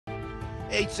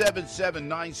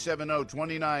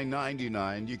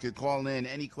877-970-2999. You could call in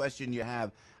any question you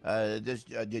have.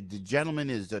 The gentleman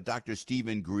is Dr.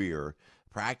 Stephen Greer,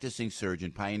 practicing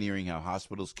surgeon, pioneering how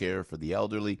hospitals care for the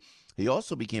elderly. He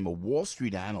also became a Wall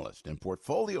Street analyst and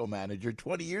portfolio manager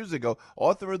 20 years ago,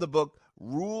 author of the book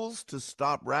Rules to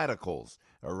Stop Radicals.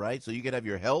 All right, so you can have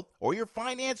your health or your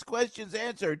finance questions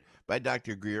answered by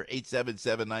Dr. Greer,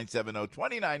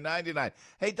 877-970-2999.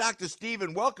 Hey, Dr.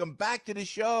 Stephen, welcome back to the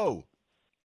show.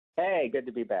 Hey, good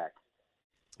to be back.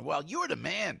 Well, you're the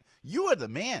man. You are the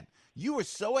man. You are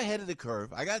so ahead of the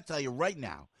curve. I got to tell you right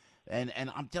now, and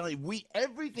I'm telling you,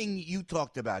 everything you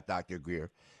talked about, Dr. Greer,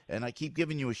 and I keep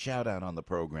giving you a shout out on the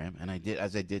program, and I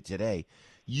did today.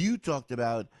 You talked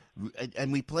about,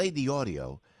 and we played the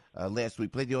audio last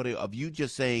week. Played the audio of you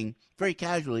just saying very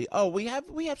casually, "Oh, we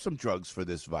have some drugs for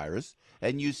this virus."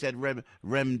 And you said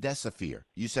remdesivir.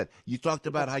 You talked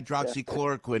about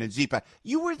hydroxychloroquine and Z-Pak.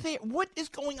 You were there. What is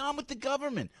going on with the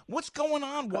government? What's going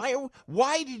on?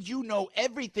 Why did you know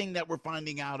everything that we're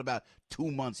finding out about 2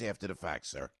 months after the fact,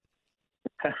 sir?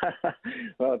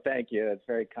 Well, thank you. That's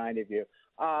very kind of you.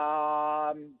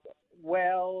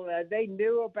 They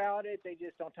knew about it. They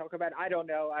just don't talk about it. I don't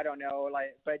know.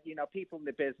 But people in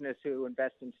the business who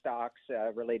invest in stocks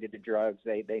related to drugs,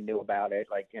 they knew about it.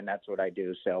 And that's what I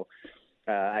do. So.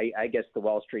 I guess the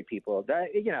Wall Street people,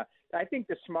 I think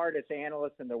the smartest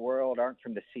analysts in the world aren't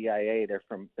from the CIA. They're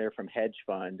from hedge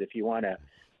funds. If you want to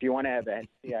have a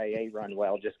CIA run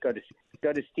well, just go to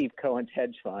Steve Cohen's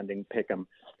hedge fund and pick them.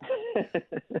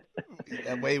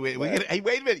 Wait a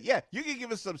minute. Yeah, you can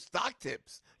give us some stock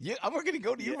tips. Yeah, we're going to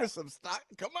go to you for some stock.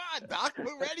 Come on, Doc,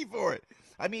 we're ready for it.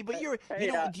 I mean, but go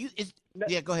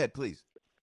ahead, please.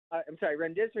 I'm sorry,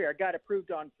 remdesivir got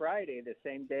approved on Friday, the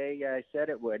same day I said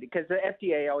it would, because the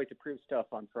FDA always approves stuff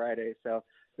on Friday. So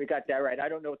we got that right. I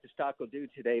don't know what the stock will do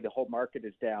today. The whole market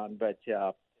is down, but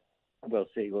we'll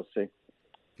see.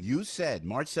 You said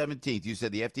March 17th, you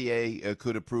said the FDA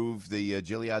could approve the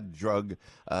Gilead drug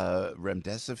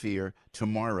remdesivir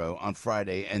tomorrow on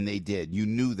Friday, and they did. You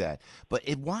knew that. But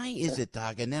why is it,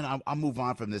 Doc? And then I'll move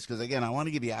on from this because, again, I want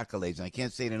to give you accolades, and I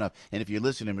can't say it enough. And if you're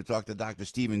listening, we talked to Dr.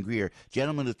 Stephen Greer,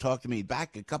 gentleman who talked to me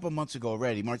back a couple months ago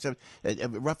already, March 7th,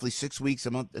 roughly 6 weeks,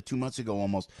 2 months ago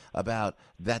almost, about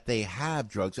that they have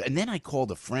drugs. And then I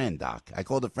called a friend, Doc. I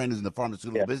called a friend who's in the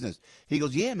pharmaceutical business. He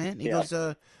goes, yeah, man. He goes,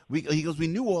 we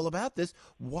knew all about this.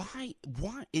 Why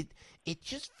it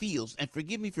just feels, and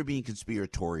forgive me for being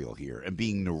conspiratorial here and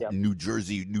being New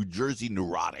Jersey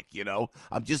neurotic,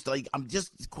 I'm just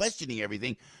questioning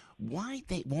everything. Why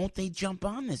won't they jump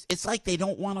on this? It's like they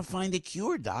don't want to find a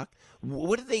cure, Doc.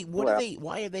 Why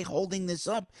are they holding this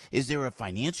up? Is there a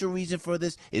financial reason for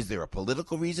this? Is there a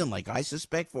political reason, like I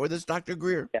suspect, for this, Dr.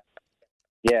 Greer?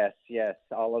 Yes,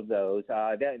 all of those.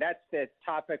 That's the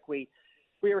topic we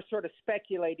were sort of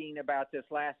speculating about this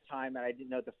last time, and I didn't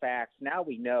know the facts. Now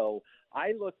we know.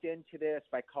 I looked into this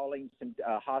by calling some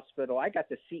hospital. I got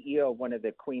the CEO of one of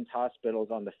the Queens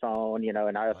hospitals on the phone,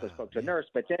 and I also spoke to a nurse.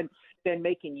 But then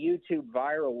making YouTube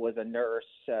viral was a nurse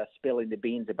spilling the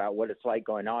beans about what it's like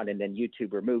going on, and then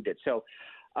YouTube removed it. So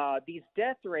these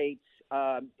death rates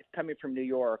coming from New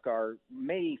York are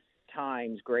many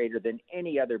times greater than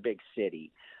any other big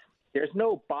city. There's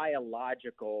no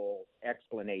biological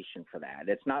explanation for that.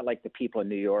 It's not like the people in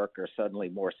New York are suddenly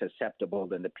more susceptible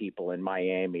than the people in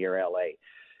Miami or LA.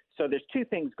 So there's two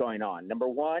things going on. Number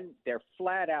one, they're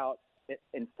flat out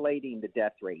inflating the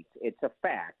death rates. It's a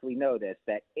fact. We know this,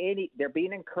 that they're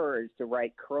being encouraged to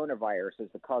write coronavirus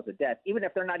as the cause of death, even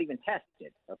if they're not even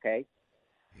tested, okay?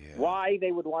 Yeah. Why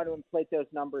they would want to inflate those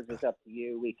numbers is up to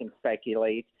you. We can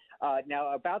speculate.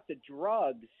 Now, about the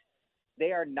drugs,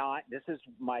 they are not. This is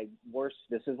my worst.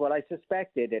 This is what I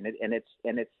suspected, and it's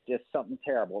just something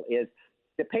terrible. Is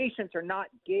the patients are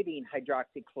not getting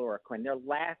hydroxychloroquine? They're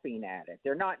laughing at it.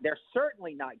 They're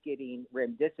certainly not getting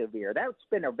remdesivir. That's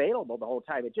been available the whole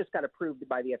time. It just got approved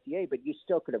by the FDA, but you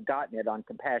still could have gotten it on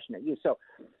compassionate use. So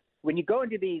when you go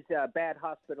into these bad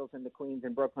hospitals in the Queens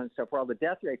and Brooklyn and stuff, where all the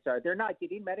death rates are, they're not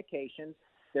getting medications.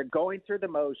 They're going through the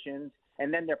motions,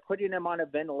 and then they're putting them on a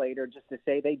ventilator just to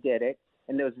say they did it.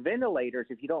 And those ventilators,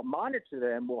 if you don't monitor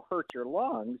them, will hurt your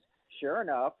lungs. Sure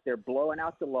enough, they're blowing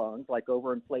out the lungs like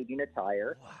overinflating a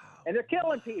tire. Wow. And they're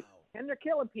killing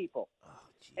people. Oh,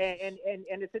 and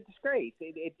it's a disgrace.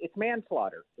 It's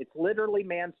manslaughter. It's literally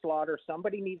manslaughter.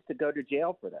 Somebody needs to go to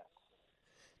jail for this.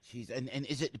 Jeez, and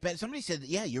is it? But somebody said,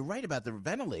 yeah, you're right about the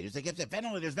ventilators. They kept saying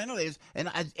ventilators, and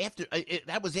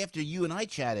that was after you and I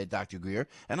chatted, Dr. Greer,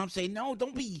 and I'm saying, no,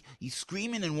 don't be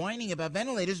screaming and whining about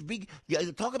ventilators.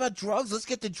 Talk about drugs. Let's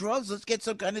get the drugs. Let's get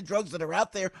some kind of drugs that are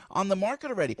out there on the market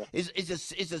already. Is a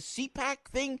CPAC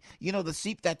thing? You know, that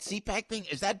CPAC thing,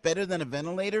 is that better than a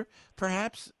ventilator,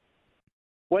 perhaps?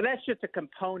 Well, that's just a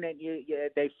component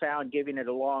they found giving it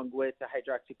along with the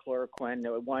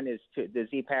hydroxychloroquine. One is the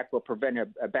Z-Pak will prevent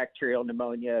a bacterial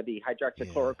pneumonia. The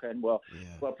hydroxychloroquine will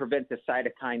prevent the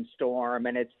cytokine storm,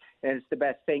 and it's the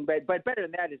best thing. But better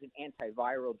than that is an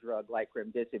antiviral drug like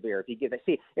remdesivir. If you give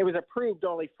it was approved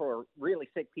only for really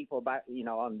sick people,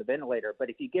 on the ventilator. But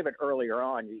if you give it earlier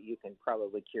on, you can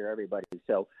probably cure everybody.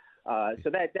 So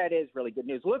that is really good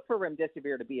news. Look for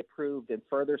remdesivir to be approved in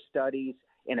further studies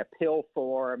in a pill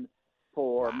form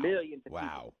for millions of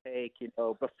people to take,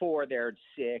 before they're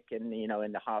sick and,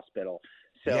 in the hospital.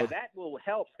 So that will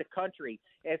help the country.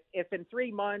 If in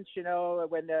 3 months,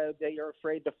 when they are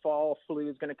afraid the fall flu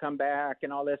is going to come back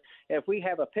and all this, if we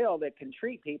have a pill that can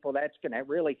treat people, that's going to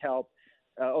really help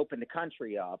open the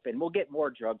country up. And we'll get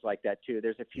more drugs like that, too.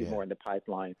 There's a few more in the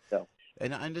pipeline. So.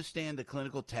 And I understand the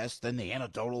clinical tests and the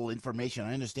anecdotal information.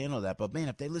 I understand all that. But, man,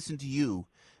 if they listen to you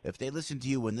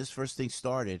when this first thing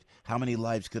started, how many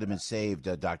lives could have been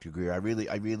saved, Dr. Greer? I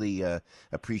really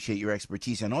appreciate your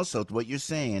expertise. And also what you're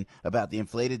saying about the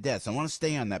inflated deaths. I want to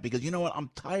stay on that because, you know what, I'm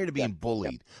tired of being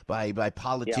bullied by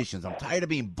politicians. I'm tired of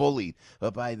being bullied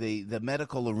by the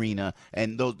medical arena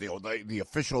and those the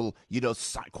official,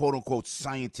 quote-unquote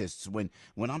scientists. When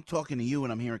I'm talking to you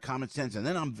and I'm hearing common sense, and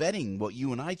then I'm vetting what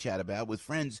you and I chat about with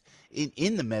friends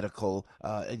in the medical,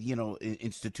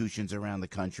 institutions around the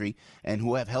country and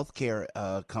who have healthcare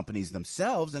companies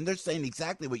themselves, and they're saying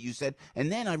exactly what you said.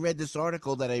 And then I read this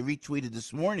article that I retweeted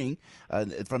this morning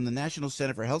from the National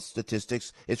Center for Health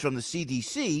Statistics. It's from the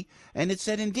CDC, and it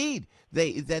said indeed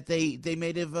they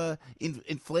may have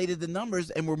inflated the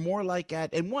numbers and were more like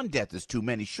and one death is too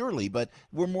many, surely, but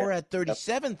we're more at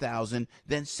 37,000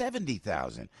 than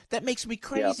 70,000. That makes me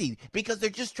crazy because they're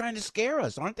just trying to scare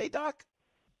us, aren't they, Doc?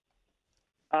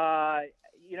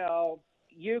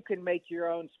 You can make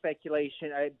your own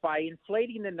speculation. By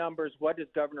inflating the numbers, what does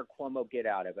Governor Cuomo get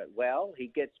out of it? Well, he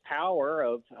gets power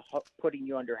of putting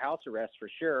you under house arrest for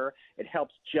sure. It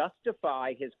helps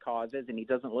justify his causes, and he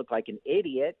doesn't look like an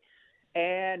idiot.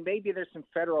 And maybe there's some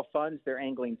federal funds they're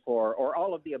angling for, or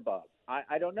all of the above.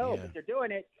 I don't know, but they're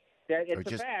doing it.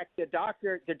 It's a fact. The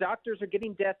doctors are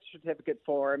getting death certificate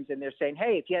forms, and they're saying,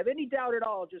 hey, if you have any doubt at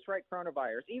all, just write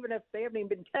coronavirus, even if they haven't even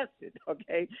been tested,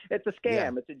 okay? It's a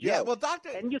scam. It's a joke. Yeah, well,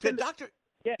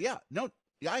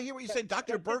 I hear what you said.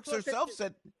 Dr. Birx herself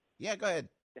said, go ahead.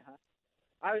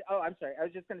 I'm sorry. I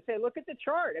was just going to say, look at the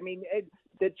chart. I mean,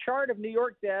 the chart of New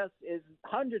York deaths is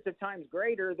hundreds of times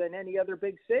greater than any other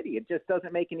big city. It just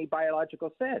doesn't make any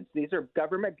biological sense. These are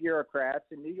government bureaucrats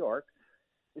in New York.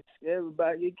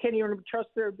 But you can't even trust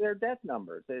their death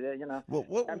numbers. Well,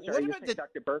 I'm sorry, what about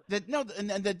Dr.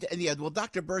 Birx? Well,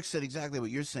 Dr. Birx said exactly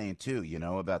what you're saying too.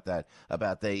 About that.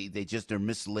 About they're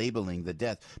mislabeling the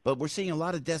death. But we're seeing a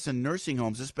lot of deaths in nursing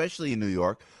homes, especially in New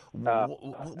York.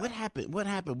 What happened? What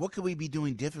happened? What could we be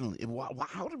doing differently?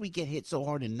 How did we get hit so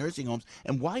hard in nursing homes?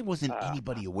 And why wasn't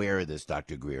anybody aware of this,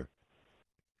 Dr. Greer?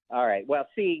 All right. Well,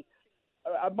 see.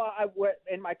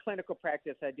 In my clinical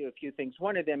practice, I do a few things.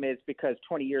 One of them is because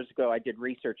 20 years ago I did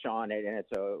research on it, and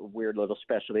it's a weird little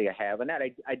specialty I have. And that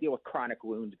I deal with chronic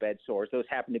wounds, bed sores. Those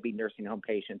happen to be nursing home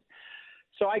patients.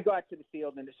 So I go out to the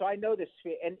field, and so I know this.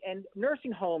 And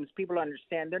nursing homes, people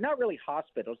understand, they're not really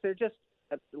hospitals. They're just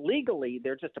legally,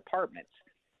 they're just apartments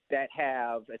that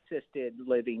have assisted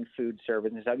living, food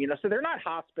service and stuff, so they're not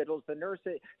hospitals. The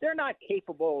nurses, they're not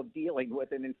capable of dealing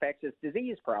with an infectious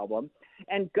disease problem.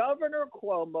 And Governor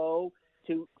Cuomo,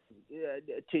 to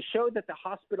show that the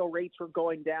hospital rates were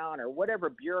going down or whatever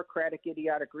bureaucratic,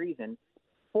 idiotic reason,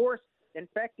 forced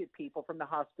infected people from the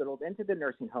hospitals into the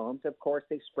nursing homes. Of course,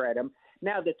 they spread them.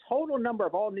 Now, the total number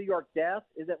of all New York deaths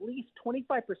is at least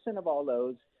 25% of all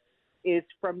those is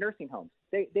from nursing homes.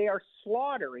 They are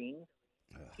slaughtering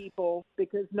people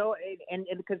because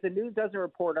because the news doesn't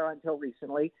report on it until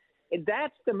recently. And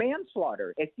that's the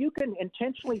manslaughter. If you can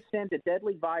intentionally send a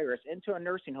deadly virus into a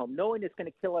nursing home knowing it's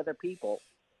going to kill other people,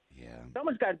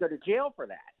 someone's got to go to jail for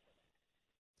that.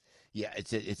 Yeah,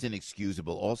 it's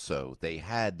inexcusable. Also, they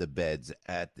had the beds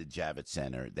at the Javits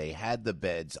Center. They had the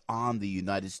beds on the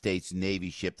United States Navy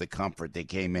ship, the Comfort. They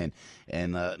came in,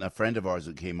 and a friend of ours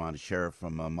who came on, a sheriff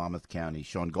from Monmouth County,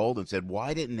 Sean Golden, said,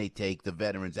 "Why didn't they take the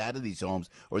veterans out of these homes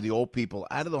or the old people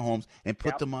out of the homes and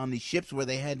put Yep, them on these ships where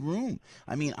they had room?"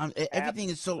 I mean, everything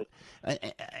is so.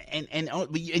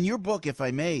 absolutely. In your book, if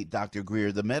I may, Dr.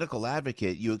 Greer, the medical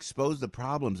advocate, you expose the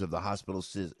problems of the hospital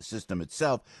system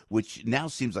itself, which now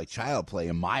seems like child play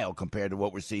a mile compared to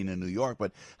what we're seeing in New York.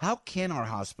 But how can our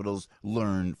hospitals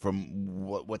learn from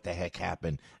what the heck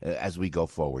happened as we go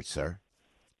forward, sir?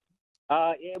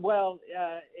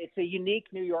 It's a unique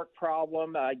New York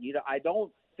problem. I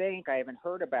don't think I haven't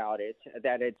heard about it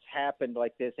that it's happened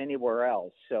like this anywhere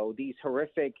else. So these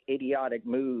horrific, idiotic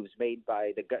moves made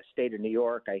by the state of New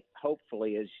York, I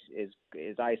hopefully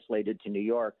is isolated to New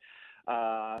York.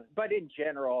 But in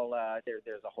general,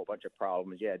 there's a whole bunch of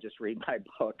problems. Yeah, just read my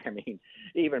book. I mean,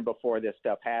 even before this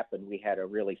stuff happened, we had a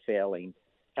really failing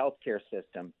healthcare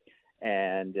system,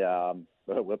 and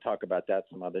we'll talk about that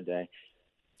some other day.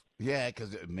 Yeah,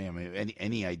 because man,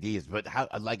 any ideas? But how?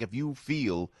 Like, if you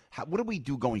feel, what do we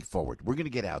do going forward? We're going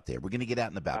to get out there. We're going to get out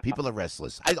and about. Uh-huh, People are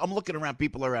restless. I'm looking around.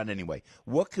 People are around anyway.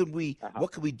 What could we? uh-huh.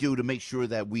 What could we do to make sure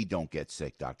that we don't get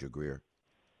sick, Doctor Greer?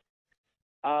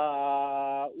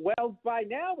 Well, by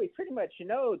now we pretty much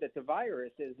know that the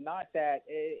virus is not that.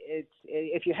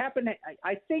 If you happen to,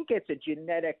 I think it's a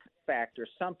genetic factor.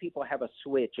 Some people have a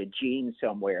switch, a gene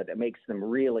somewhere that makes them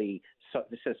really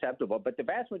susceptible. But the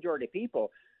vast majority of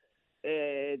people,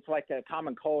 it's like a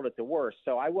common cold at the worst.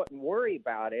 So I wouldn't worry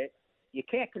about it. You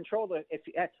can't control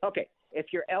okay. If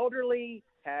you're elderly,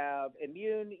 have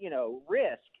immune,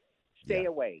 risk, stay Yeah.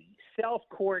 away. Self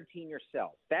quarantine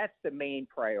yourself. That's the main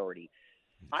priority.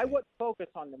 I Okay. would focus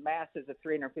on the masses of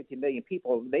 350 million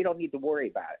people. They don't need to worry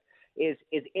about it. Is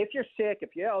if you're sick,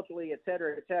 if you're elderly, et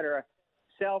cetera,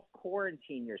 self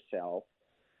quarantine yourself.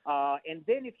 And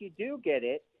then if you do get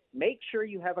it, make sure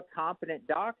you have a competent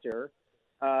doctor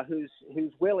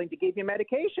who's willing to give you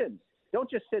medications. Don't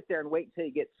just sit there and wait until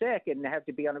you get sick and have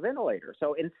to be on a ventilator.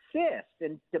 So insist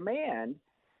and demand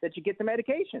that you get the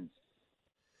medications.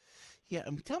 Yeah,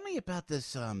 tell me about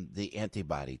this the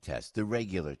antibody test, the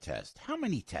regular test. How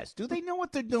many tests? Do they know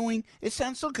what they're doing? It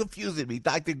sounds so confusing to me,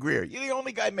 Dr. Greer. You're the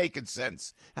only guy making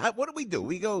sense. What do we do?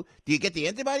 We go, do you get the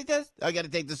antibody test? I got to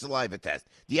take the saliva test.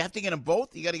 Do you have to get them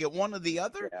both? You got to get one or the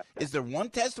other? Yeah. Is there one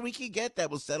test we can get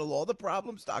that will settle all the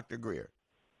problems, Dr. Greer?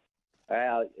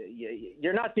 Well,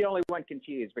 you're not the only one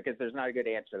confused because there's not a good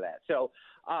answer to that. So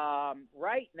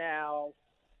right now,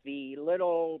 the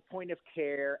little point of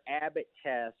care Abbott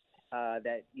test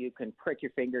that you can prick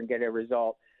your finger and get a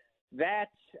result,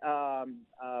 that's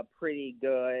pretty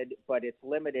good, but it's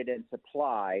limited in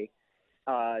supply.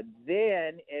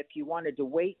 Then, if you wanted to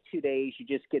wait 2 days, you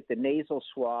just get the nasal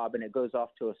swab and it goes off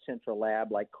to a central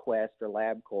lab like Quest or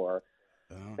LabCorp.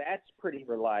 Oh, That's pretty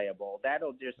reliable.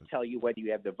 That'll just tell you whether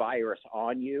you have the virus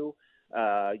on you.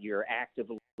 You're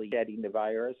actively shedding the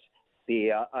virus.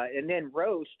 And then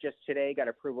Roche just today got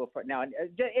approval for now.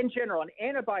 In general, an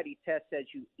antibody test says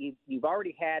you've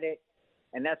already had it,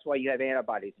 and that's why you have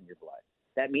antibodies in your blood.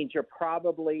 That means you're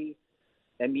probably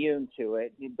immune to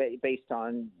it based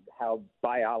on how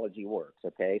biology works.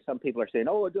 Okay, some people are saying,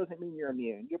 "Oh, it doesn't mean you're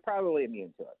immune." You're probably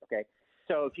immune to it. Okay.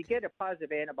 So if you get a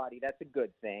positive antibody, that's a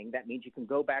good thing. That means you can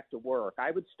go back to work.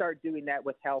 I would start doing that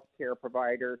with healthcare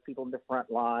providers, people in the front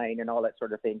line, and all that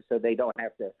sort of thing, so they don't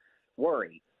have to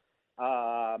worry.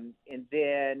 And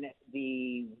then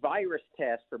the virus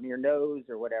test from your nose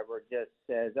or whatever just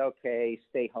says, okay,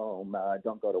 stay home,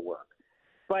 don't go to work.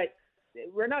 But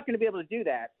we're not going to be able to do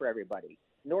that for everybody,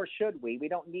 nor should we. We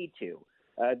don't need to.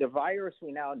 The virus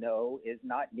we now know is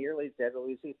not nearly as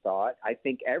deadly as we thought. I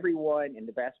think everyone in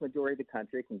the vast majority of the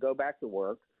country can go back to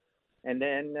work, and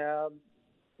then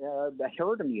the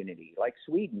herd immunity, like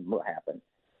Sweden, will happen.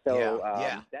 yeah, So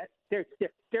yeah.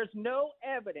 there's no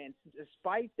evidence,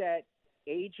 despite that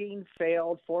aging,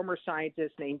 failed former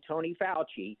scientist named Tony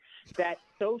Fauci, that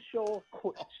social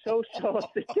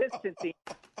distancing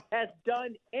has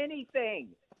done anything.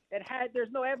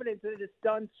 There's no evidence that it's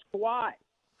done squat.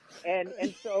 And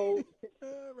so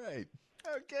All right.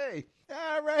 Okay.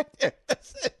 All right.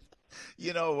 That's it.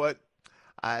 You know what?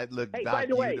 I look, hey, Doc. by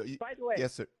the way,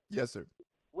 Yes, sir. Yes, sir.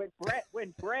 when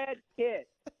Brad Pitt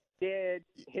did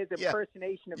his Yeah.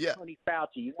 impersonation of Yeah. Tony Fauci,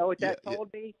 you know what Yeah. that Yeah.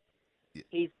 told me? Yeah.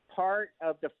 He's part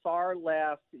of the far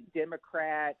left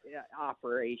Democrat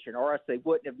operation, or else they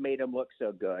wouldn't have made him look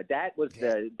so good. That was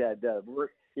Yeah. the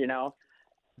you know.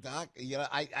 Doc,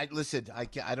 I listen. I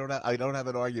don't have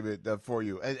an argument for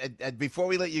you. And before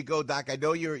we let you go, Doc, I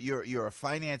know you're a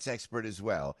finance expert as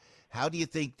well. How do you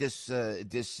think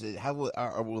how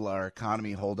will our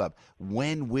economy hold up?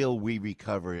 When will we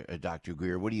recover, Dr.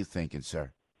 Greer? What are you thinking,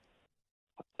 sir?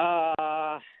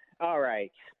 All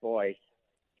right, boy.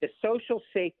 The social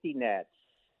safety nets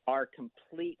are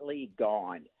completely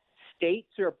gone.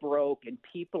 States are broke, and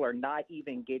people are not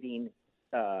even getting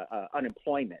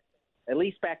unemployment. At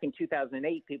least back in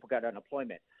 2008, people got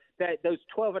unemployment. Those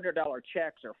 $1,200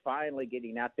 checks are finally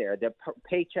getting out there. The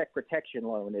paycheck protection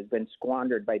loan has been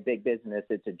squandered by big business.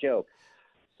 It's a joke.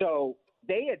 So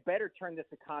they had better turn this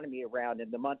economy around in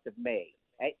the month of May.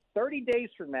 30 days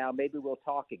from now, maybe we'll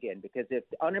talk again, because if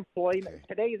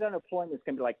today's unemployment is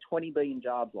going to be like 20 million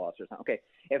jobs lost or something. Okay,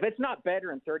 if it's not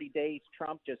better in 30 days,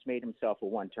 Trump just made himself a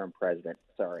one-term president.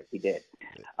 Sorry, he did.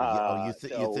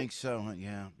 You think so?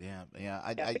 Yeah.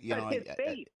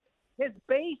 His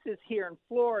base is here in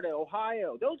Florida,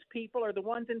 Ohio. Those people are the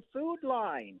ones in food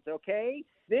lines, okay?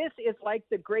 This is like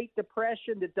the Great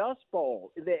Depression, the Dust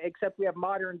Bowl, except we have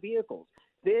modern vehicles.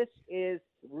 This is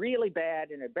really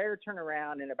bad, and it better turn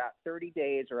around in about 30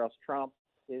 days, or else Trump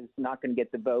is not going to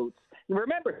get the votes. And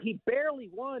remember, he barely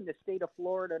won the state of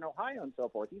Florida and Ohio and so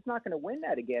forth. He's not going to win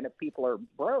that again if people are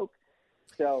broke.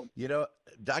 So,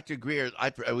 Dr. Greer,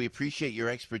 we appreciate your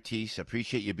expertise.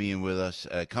 Appreciate you being with us.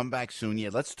 Come back soon. Yeah,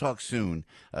 let's talk soon,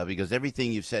 because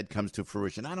everything you've said comes to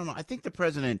fruition. I don't know. I think the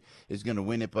president is going to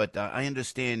win it, but I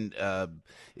understand,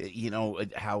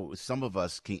 how some of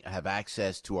us can have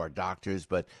access to our doctors,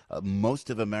 but most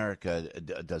of America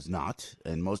does not,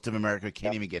 and most of America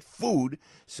can't even get food.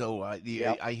 So I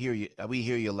hear you. We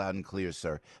hear you loud and clear,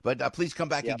 sir. But please come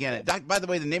back again. By the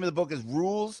way, the name of the book is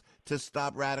Rules to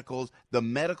Stop Radicals, The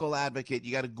Medical Advocate.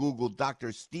 You got to Google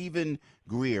Dr. Stephen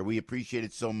Greer. We appreciate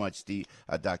it so much,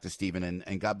 Dr. Stephen,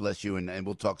 and God bless you, and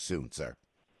we'll talk soon, sir.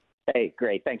 Hey,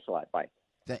 great. Thanks a lot. Bye.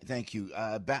 Thank you.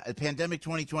 Pandemic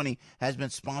 2020 has been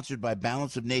sponsored by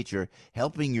Balance of Nature,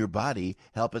 helping your body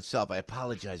help itself. I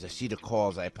apologize. I see the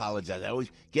calls. I apologize. I always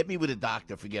get me with a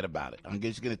doctor. Forget about it. I'm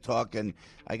just going to talk, and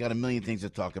I got a million things to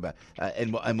talk about,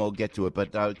 and we'll get to it.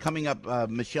 But coming up,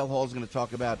 Michelle Hall is going to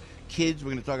talk about kids.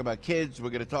 We're going to talk about kids. We're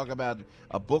going to talk about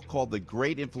a book called The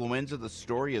Great Influenza, the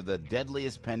story of the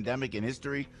deadliest pandemic in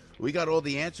history. We got all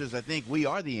the answers. I think we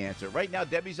are the answer. Right now,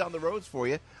 Debbie's on the roads for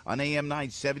you on AM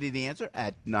 970, The Answer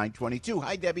at 922.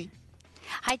 Hi, Debbie.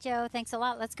 Hi, Joe. Thanks a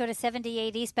lot. Let's go to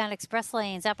 78 eastbound express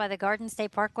lanes out by the Garden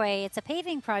State Parkway. It's a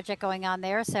paving project going on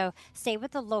there, so stay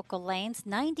with the local lanes.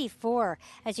 94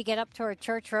 as you get up toward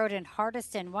Church Road in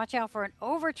Hardiston. Watch out for an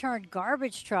overturned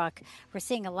garbage truck. We're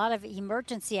seeing a lot of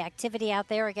emergency activity out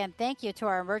there. Again, thank you to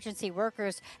our emergency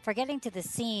workers for getting to the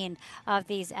scene of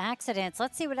these accidents.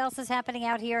 Let's see what else is happening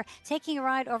out here. Taking a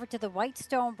ride over to the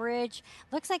Whitestone Bridge.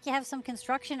 Looks like you have some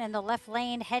construction in the left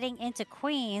lane heading into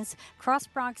Queens. Cross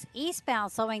Bronx eastbound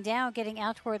slowing down, getting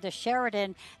out toward the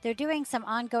Sheridan. They're doing some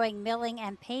ongoing milling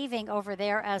and paving over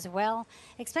there as well.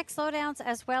 Expect slowdowns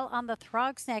as well on the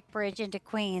Throgsneck Bridge into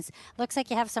Queens. Looks like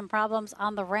you have some problems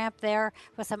on the ramp there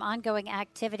with some ongoing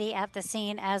activity at the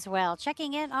scene as well.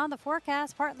 Checking in on the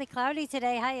forecast, partly cloudy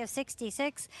today, high of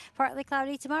 66. Partly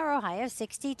cloudy tomorrow, high of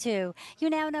 62. You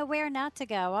now know where not to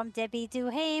go. I'm Debbie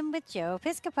Duhame with Joe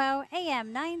Piscopo,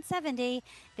 AM 970,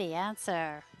 The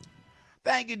Answer.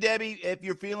 Thank you, Debbie. If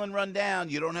you're feeling run down,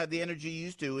 you don't have the energy you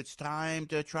used to, it's time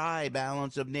to try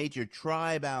Balance of Nature.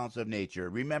 Try Balance of Nature.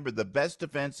 Remember, the best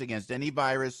defense against any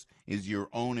virus is your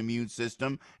own immune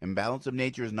system, and Balance of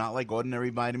Nature is not like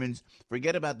ordinary vitamins.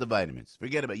 Forget about the vitamins.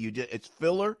 Forget about you. It's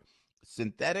filler,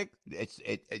 synthetic.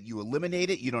 You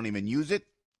eliminate it. You don't even use it.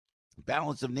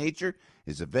 Balance of Nature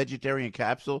is a vegetarian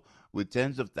capsule with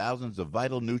tens of thousands of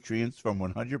vital nutrients from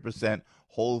 100%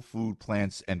 whole food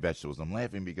plants and vegetables. I'm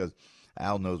laughing because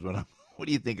Al knows what I'm. What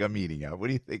do you think I'm eating, Al? What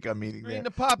do you think I'm eating there? Eating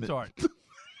a Pop-Tart.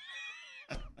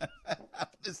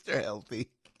 Mr. Healthy.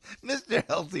 Mr.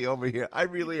 Healthy over here. I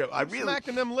really am.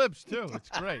 Smacking them lips, too. It's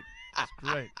great. It's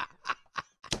great.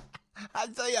 I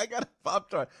tell you, I got a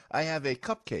Pop-Tart. I have a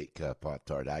cupcake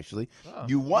Pop-Tart, actually. Oh,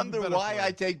 you wonder why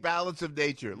I I take Balance of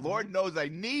Nature. Lord knows I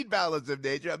need Balance of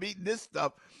Nature. I'm eating this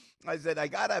stuff. I said, I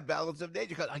got to have Balance of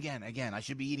Nature. Because, again, I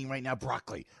should be eating right now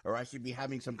broccoli. Or I should be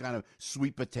having some kind of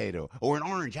sweet potato. Or an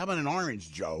orange. How about an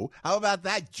orange, Joe? How about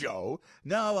that, Joe?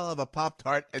 No, I'll have a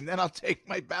Pop-Tart, and then I'll take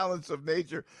my Balance of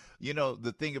Nature. You know,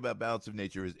 the thing about Balance of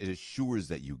Nature is it assures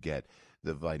that you get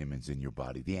the vitamins in your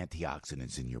body, the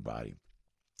antioxidants in your body.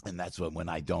 And that's when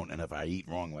I don't, and if I eat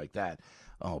wrong like that,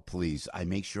 Oh, please. I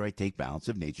make sure I take Balance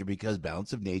of Nature because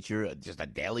Balance of Nature, just a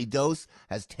daily dose,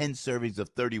 has 10 servings of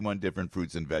 31 different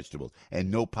fruits and vegetables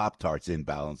and no Pop-Tarts in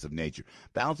Balance of Nature.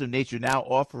 Balance of Nature now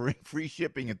offering free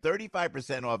shipping and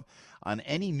 35% off on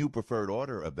any new preferred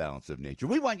order of Balance of Nature.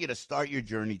 We want you to start your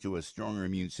journey to a stronger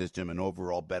immune system and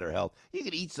overall better health. You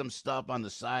can eat some stuff on the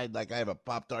side, like I have a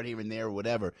Pop-Tart here and there or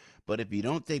whatever, but if you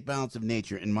don't take Balance of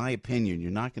Nature, in my opinion,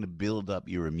 you're not going to build up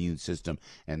your immune system,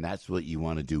 and that's what you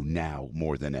want to do now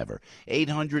more than ever.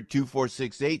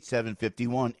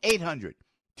 800-2468-751.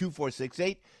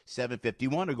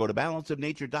 800-2468-751, or go to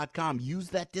balanceofnature.com. Use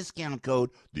that discount code,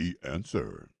 The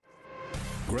Answer.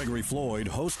 Gregory Floyd,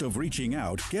 host of Reaching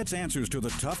Out, gets answers to the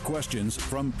tough questions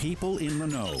from people in the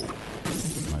know.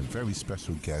 My very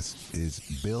special guest is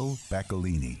Bill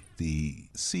Bacalini, the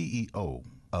CEO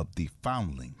of the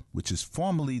Foundling, which is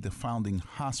formerly the Foundling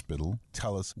Hospital.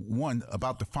 Tell us, one,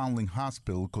 about the Foundling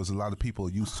Hospital, because a lot of people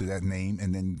are used to that name,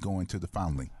 and then going to the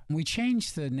Foundling. We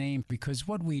changed the name because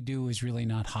what we do is really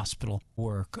not hospital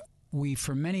work. We,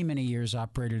 for many, many years,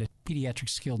 operated a pediatric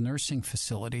skilled nursing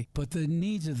facility, but the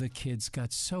needs of the kids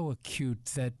got so acute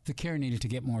that the care needed to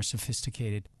get more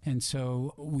sophisticated. And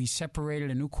so we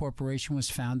separated, a new corporation was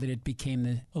founded. It became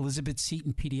the Elizabeth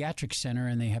Seton Pediatric Center,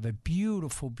 and they have a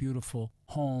beautiful, beautiful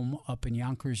home up in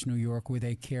Yonkers, New York, where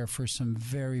they care for some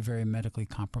very, very medically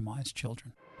compromised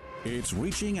children. It's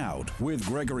Reaching Out with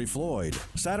Gregory Floyd,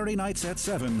 Saturday nights at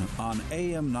 7 on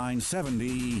AM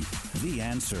 970, The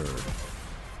Answer.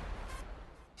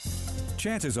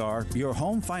 Chances are your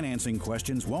home financing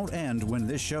questions won't end when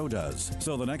this show does.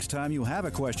 So the next time you have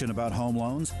a question about home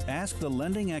loans, ask the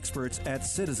lending experts at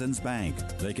Citizens Bank.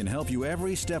 They can help you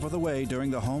every step of the way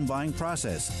during the home buying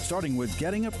process, starting with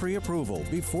getting a pre-approval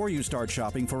before you start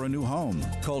shopping for a new home.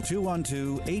 Call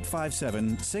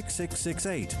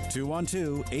 212-857-6668,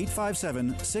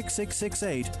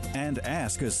 212-857-6668, and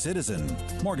ask a citizen.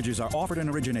 Mortgages are offered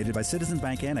and originated by Citizens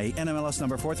Bank N.A., NMLS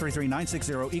number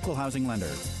 433960, Equal Housing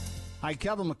Lender. Hi,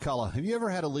 Kevin McCullough. Have you ever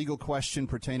had a legal question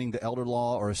pertaining to elder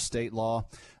law or estate law?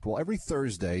 Well, every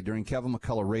Thursday during Kevin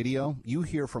McCullough Radio, you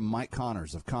hear from Mike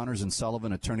Connors of Connors &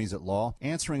 Sullivan Attorneys at Law,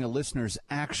 answering a listener's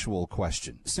actual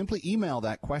question. Simply email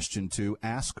that question to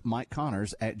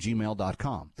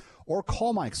askmikeconnors@gmail.com. Or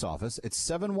call Mike's office at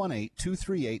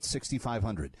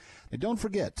 718-238-6500. And don't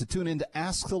forget to tune in to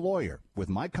Ask the Lawyer with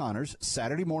Mike Connors,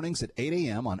 Saturday mornings at 8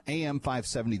 a.m. on AM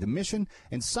 570 The Mission,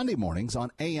 and Sunday mornings on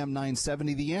AM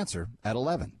 970 The Answer at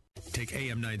 11. Take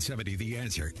AM 970 The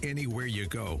Answer anywhere you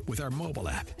go with our mobile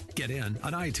app. Get in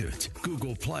on iTunes,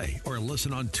 Google Play, or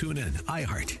listen on TuneIn,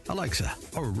 iHeart, Alexa,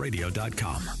 or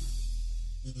radio.com.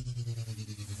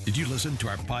 Did you listen to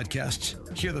our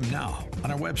podcasts? Hear them now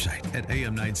on our website at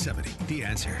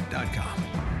am970theanswer.com.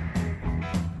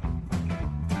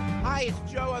 Hi, it's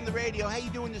Joe on the radio. How you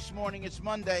doing this morning? It's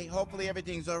Monday. Hopefully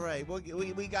everything's all right.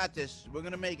 We got this. We're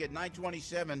going to make it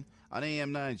 927 on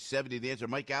AM 970. The Answer.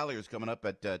 Mike Gallagher's coming up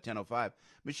at 10:05.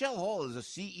 Michelle Hall is a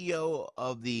CEO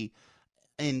of the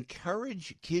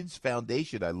Encourage Kids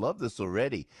Foundation. I love this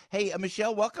already. Hey,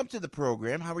 Michelle, welcome to the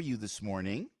program. How are you this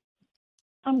morning?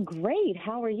 I'm great.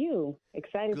 How are you?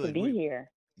 Excited to be here.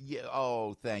 Yeah.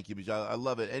 Oh, thank you, Michelle. I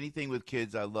love it. Anything with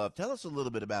kids, I love. Tell us a little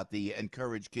bit about the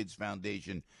Encourage Kids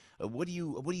Foundation. What do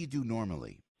you do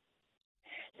normally?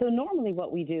 So normally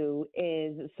what we do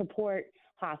is support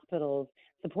hospitals,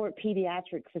 support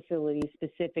pediatric facilities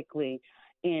specifically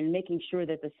in making sure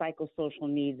that the psychosocial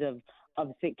needs of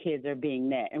sick kids are being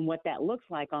met. And what that looks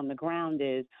like on the ground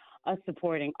is us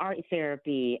supporting art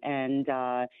therapy and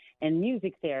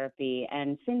music therapy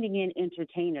and sending in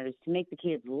entertainers to make the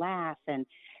kids laugh and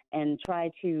try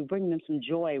to bring them some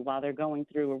joy while they're going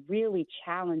through a really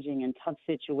challenging and tough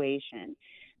situation.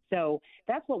 So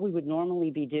that's what we would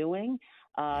normally be doing.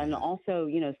 And also,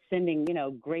 sending,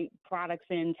 great products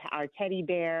in, our teddy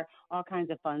bear, all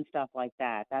kinds of fun stuff like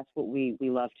that. That's what we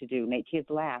love to do, make kids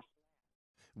laugh.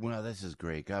 Well, this is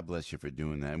great. God bless you for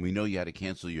doing that. And we know you had to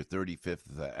cancel your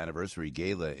 35th anniversary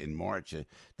gala in March.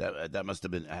 That must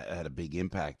have had a big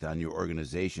impact on your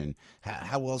organization.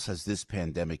 How else has this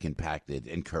pandemic impacted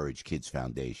Encourage Kids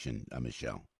Foundation,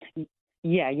 Michelle?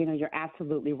 Yeah, you're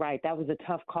absolutely right. That was a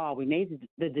tough call. We made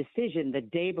the decision the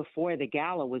day before the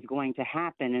gala was going to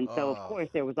happen. And so, of course,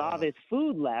 there was all this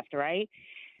food left, right?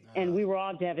 And we were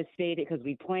all devastated because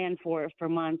we planned for it for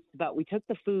months, but we took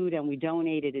the food and we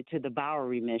donated it to the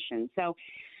Bowery mission. So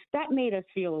that made us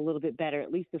feel a little bit better.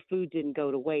 At least the food didn't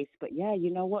go to waste. But yeah, you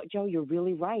know what, Joe, you're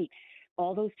really right.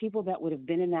 All those people that would have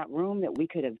been in that room that we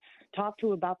could have talked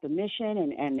to about the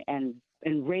mission and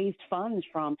raised funds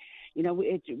from,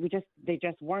 they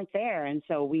just weren't there. And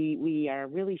so we are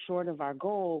really short of our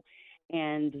goal.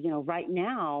 And, right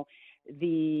now,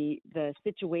 the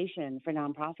situation for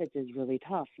nonprofits is really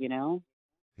tough, you know?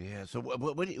 Yeah. So,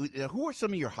 who are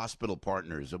some of your hospital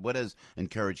partners? What has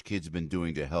Encourage Kids been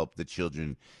doing to help the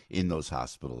children in those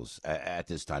hospitals at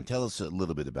this time? Tell us a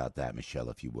little bit about that, Michelle,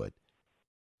 if you would.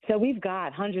 So we've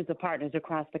got hundreds of partners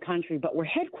across the country, but we're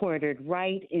headquartered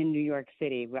right in New York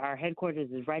City. Our headquarters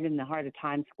is right in the heart of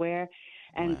Times Square.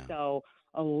 And so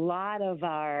a lot of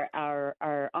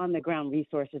our on-the-ground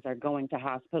resources are going to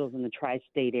hospitals in the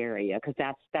tri-state area because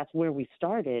that's where we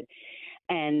started.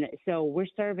 And so we're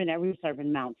serving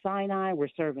Mount Sinai, we're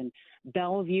serving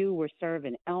Bellevue, we're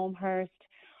serving Elmhurst,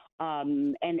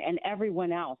 and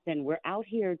everyone else. And we're out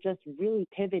here just really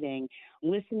pivoting,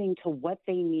 listening to what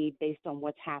they need based on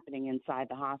what's happening inside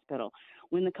the hospital.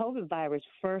 When the COVID virus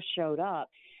first showed up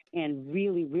and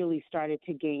really, really started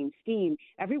to gain steam,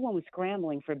 everyone was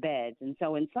scrambling for beds. And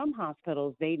so in some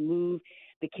hospitals, they'd move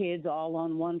the kids all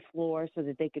on one floor so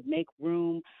that they could make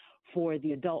room for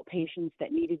the adult patients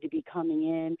that needed to be coming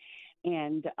in.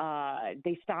 And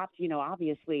they stopped,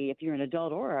 obviously, if you're an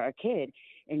adult or a kid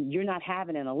and you're not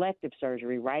having an elective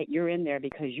surgery, right? You're in there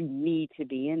because you need to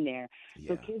be in there.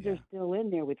 So kids are still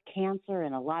in there with cancer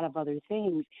and a lot of other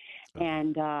things.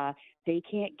 And they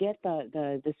can't get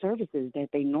the services that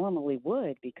they normally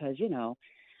would because,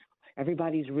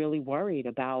 everybody's really worried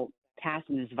about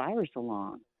passing this virus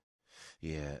along.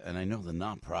 Yeah, and I know the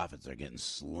nonprofits are getting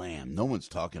slammed. No one's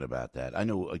talking about that. I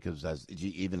know because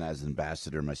even as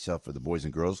ambassador myself for the Boys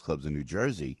and Girls Clubs in New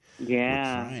Jersey, we're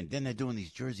trying. Then they're doing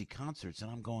these Jersey concerts, and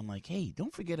I'm going like, hey,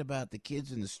 don't forget about the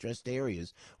kids in the stressed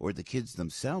areas or the kids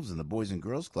themselves in the Boys and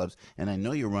Girls Clubs. And I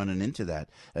know you're running into that.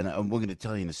 And we're going to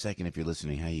tell you in a second, if you're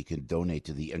listening, how you can donate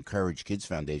to the Encourage Kids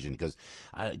Foundation. Because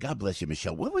God bless you,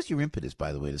 Michelle. What was your impetus,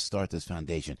 by the way, to start this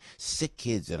foundation? Sick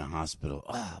kids in a hospital.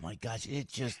 Oh, my gosh.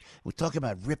 We're talking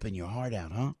about ripping your heart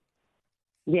out, huh?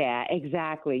 Yeah,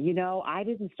 exactly. I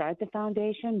didn't start the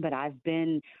foundation, but I've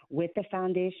been with the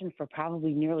foundation for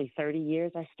probably nearly 30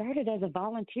 years. I started as a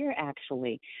volunteer,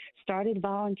 actually. Started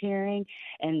volunteering,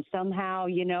 and somehow,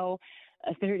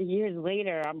 30 years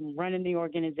later, I'm running the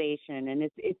organization, and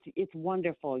it's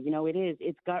wonderful.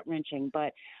 It's gut-wrenching,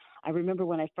 but I remember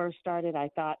when I first started, I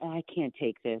thought, I can't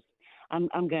take this.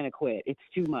 I'm going to quit. It's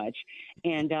too much.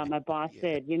 And my boss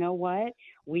said, you know what?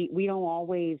 We don't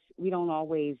always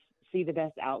see the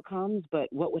best outcomes, but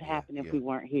what would happen if we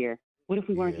weren't here? What if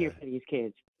we weren't here for these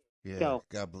kids? Yeah, so,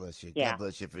 God bless you. Yeah. God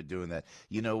bless you for doing that.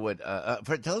 You know what?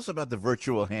 Tell us about the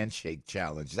virtual handshake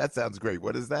challenge. That sounds great.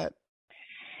 What is that?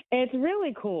 It's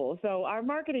really cool. So our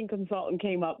marketing consultant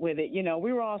came up with it.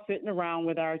 We were all sitting around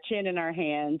with our chin in our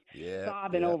hands,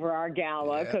 sobbing over our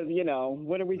gala because,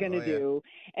 what are we going to do?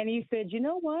 And he said, you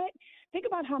know what? Think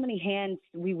about how many hands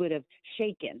we would have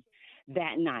shaken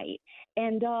that night.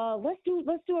 And let's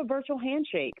do a virtual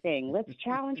handshake thing. Let's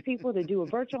challenge people to do a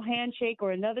virtual handshake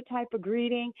or another type of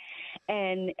greeting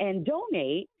and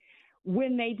donate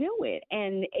when they do it.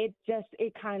 And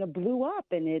it kind of blew up,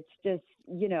 and it's just,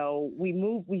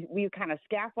 we kind of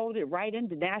scaffolded right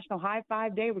into National High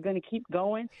Five Day. We're going to keep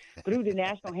going through to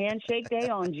National Handshake Day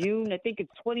on June, I think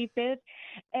it's 25th.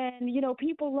 And,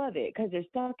 people love it because they're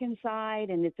stuck inside,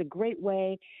 and it's a great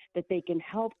way that they can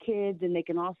help kids, and they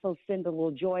can also send a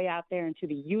little joy out there into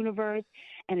the universe.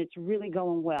 And it's really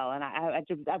going well. And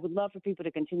I would love for people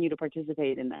to continue to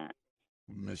participate in that.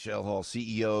 Michelle Hall,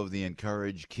 CEO of the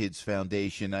Encourage Kids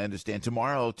Foundation. I understand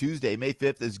tomorrow, Tuesday, May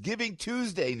 5th, is Giving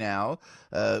Tuesday now.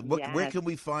 Where can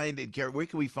we find it? Where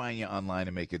can we find you online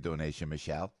and make a donation,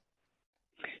 Michelle?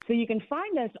 So you can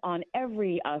find us on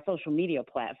every social media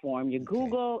platform. You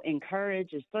Google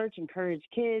Encourage, just search Encourage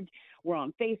Kids. We're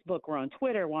on Facebook, we're on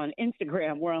Twitter, we're on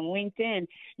Instagram, we're on LinkedIn.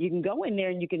 You can go in there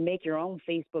and you can make your own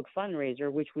Facebook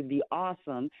fundraiser, which would be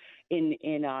awesome in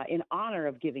honor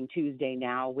of Giving Tuesday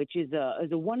now, which is a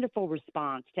wonderful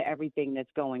response to everything that's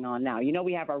going on now.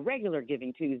 We have our regular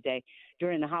Giving Tuesday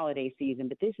during the holiday season,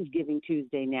 but this is Giving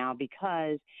Tuesday now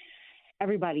because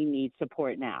everybody needs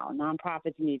support now.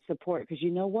 Nonprofits need support because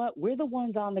you know what? We're the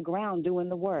ones on the ground doing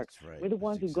the work. That's right. We're the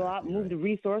ones who go out and move the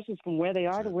resources from where they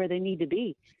are to where they need to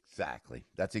be. Exactly.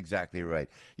 That's exactly right.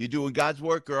 You're doing God's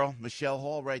work, girl. Michelle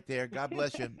Hall right there. God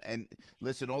bless you. And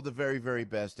listen, all the very, very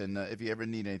best. And if you ever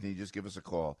need anything, just give us a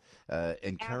call.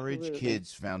 Encourage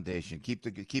Kids Foundation. Keep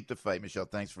the fight, Michelle.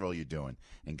 Thanks for all you're doing.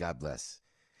 And God bless.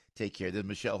 Take care. There's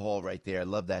Michelle Hall right there. I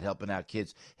love that, helping out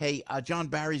kids. Hey, John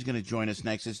Barry's going to join us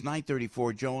next. It's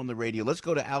 9:34, Joe on the radio. Let's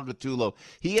go to Al Gattulo.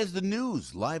 He has the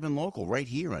news, live and local, right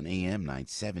here on AM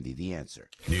 970, The Answer.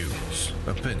 News,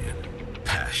 opinion,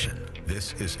 passion.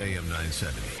 This is AM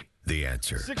 970, The The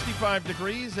Answer. 65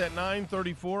 degrees at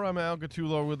 9:34. I'm Al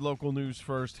Gattulo with local news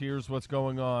first. Here's what's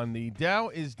going on. The Dow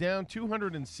is down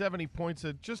 270 points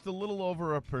at just a little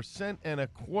over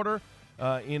 1.25%.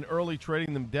 In early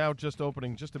trading, the Dow just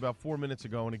opening just about 4 minutes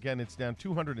ago, and again, it's down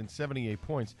 278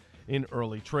 points in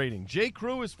early trading.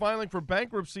 J.Crew is filing for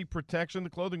bankruptcy protection.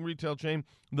 The clothing retail chain,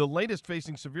 the latest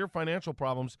facing severe financial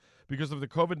problems because of the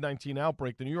COVID-19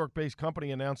 outbreak. The New York-based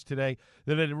company announced today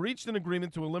that it had reached an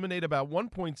agreement to eliminate about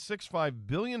 $1.65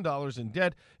 billion in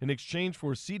debt in exchange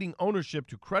for ceding ownership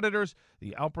to creditors.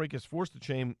 The outbreak has forced the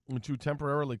chain to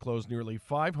temporarily close nearly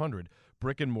 500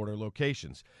 brick-and-mortar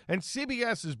locations. And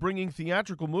CBS is bringing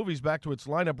theatrical movies back to its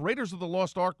lineup. Raiders of the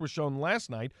Lost Ark was shown last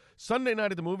night. Sunday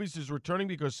Night at the Movies is returning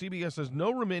because CBS has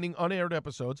no remaining unaired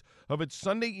episodes of its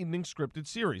Sunday evening scripted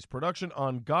series. Production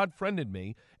on God Friended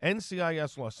Me,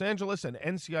 NCIS Los Angeles, and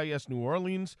NCIS New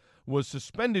Orleans was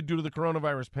suspended due to the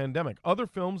coronavirus pandemic. Other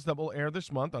films that will air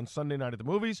this month on Sunday Night at the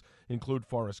Movies include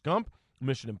Forrest Gump,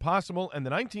 Mission Impossible, and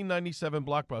the 1997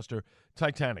 blockbuster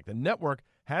Titanic. The network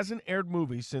hasn't aired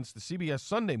movies since the CBS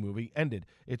Sunday movie ended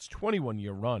its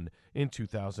 21-year run in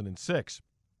 2006.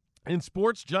 In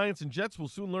sports, Giants and Jets will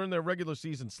soon learn their regular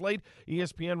season slate.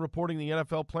 ESPN reporting the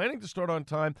NFL planning to start on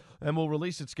time and will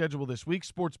release its schedule this week.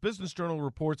 Sports Business Journal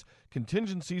reports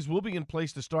contingencies will be in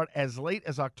place to start as late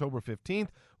as October 15th,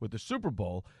 with the Super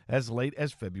Bowl as late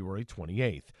as February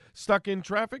 28th. Stuck in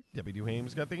traffic? Debbie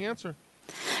Duhame's got the answer.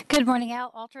 Good morning,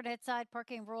 Al. Alternate side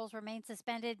parking rules remain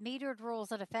suspended. Metered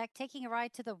rules in effect. Taking a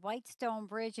ride to the Whitestone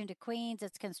Bridge into Queens.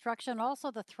 Its construction. Also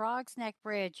the Throgs Neck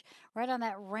Bridge, right on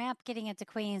that ramp getting into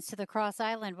Queens to the Cross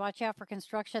Island. Watch out for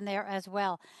construction there as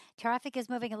well. Traffic is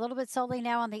moving a little bit slowly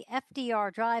now on the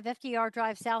FDR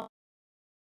Drive south.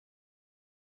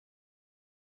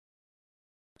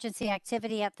 Emergency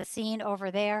activity at the scene over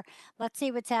there. Let's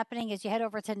see what's happening as you head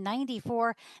over to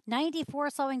 94. 94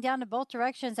 slowing down in both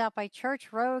directions out by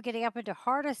Church Road, getting up into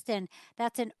Hardiston.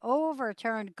 That's an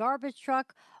overturned garbage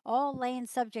truck. All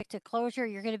lanes subject to closure.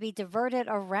 You're going to be diverted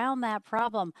around that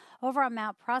problem. Over on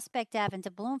Mount Prospect Ave into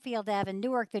Bloomfield Ave in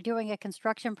Newark, they're doing a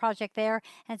construction project there.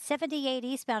 And 78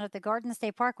 eastbound at the Garden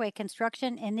State Parkway,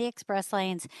 construction in the express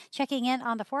lanes. Checking in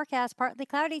on the forecast, partly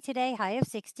cloudy today, high of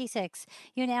 66.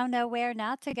 You now know where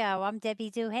not to go. I'm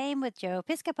Debbie Duhame with Joe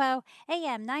Piscopo,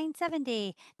 AM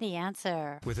 970, The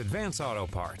Answer. With Advance Auto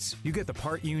Parts, you get the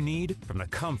part you need from the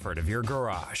comfort of your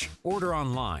garage. Order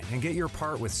online and get your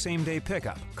part with same-day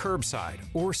pickup, curbside,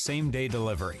 or same-day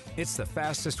delivery. It's the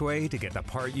fastest way to get the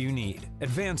part you need.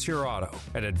 Advance your auto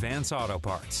at Advance Auto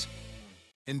Parts.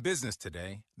 In business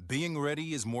today, being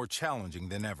ready is more challenging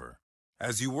than ever.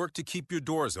 As you work to keep your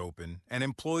doors open and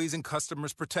employees and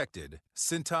customers protected,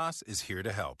 Cintas is here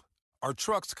to help. Our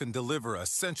trucks can deliver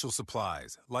essential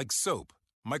supplies like soap,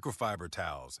 microfiber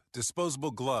towels, disposable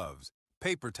gloves,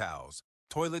 paper towels,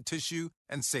 toilet tissue,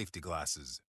 and safety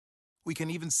glasses. We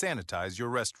can even sanitize your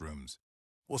restrooms.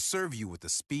 We'll serve you with the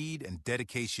speed and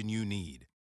dedication you need.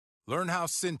 Learn how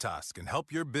Cintas can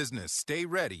help your business stay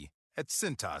ready at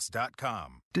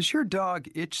Cintas.com. Does your dog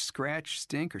itch, scratch,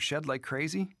 stink, or shed like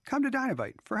crazy? Come to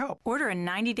Dynovite for help. Order a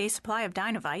 90-day supply of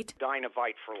Dynovite.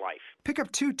 Dynovite for life. Pick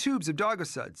up 2 tubes of Doggo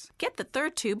Suds. Get the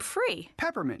 3rd tube free.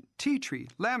 Peppermint, tea tree,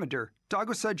 lavender,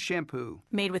 Doggo Sud shampoo.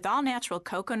 Made with all-natural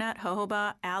coconut,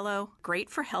 jojoba, aloe. Great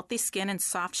for healthy skin and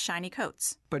soft, shiny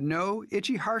coats. But no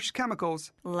itchy, harsh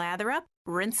chemicals. Lather up,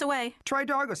 rinse away. Try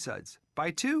Doggo Suds.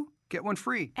 Buy 2, get 1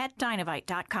 free. At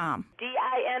Dynovite.com.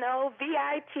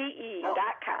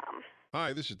 DINOVITE.com.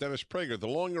 Hi, this is Dennis Prager. The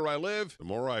longer I live, the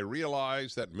more I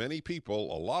realize that many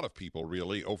people, a lot of people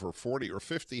really, over 40 or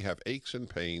 50 have aches and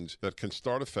pains that can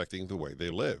start affecting the way they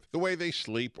live, the way they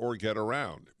sleep or get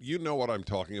around. You know what I'm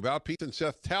talking about. Pete and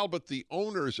Seth Talbot, the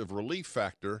owners of Relief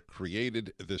Factor,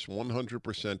 created this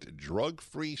 100%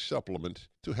 drug-free supplement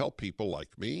to help people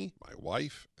like me, my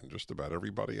wife, and just about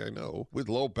everybody I know with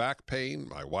low back pain,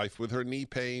 my wife with her knee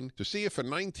pain, to see if a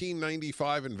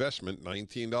 $19.95 investment,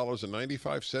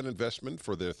 $19.95 investment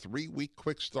for their 3-week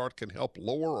quick start can help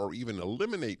lower or even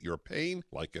eliminate your pain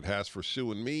like it has for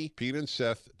Sue and me. Pete and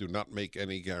Seth do not make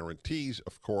any guarantees,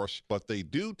 of course, but they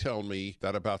do tell me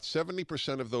that about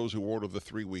 70% of those who order the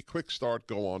 3-week quick start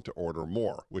go on to order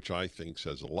more, which I think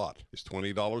says a lot. Is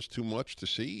 $20 too much to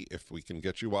see if we can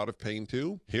get you out of pain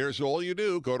too? Here's all you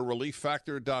do. Go to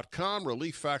ReliefFactor.com,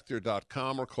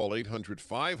 ReliefFactor.com, or call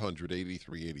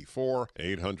 800-500-8384,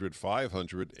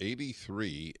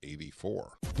 800-500-8384.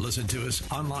 Listen to us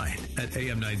online at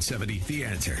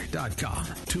AM970theanswer.com.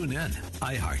 Tune in,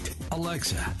 iHeart,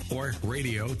 Alexa, or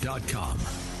radio.com.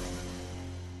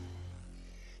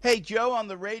 Hey, Joe, on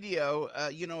the radio,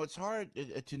 it's hard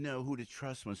to know who to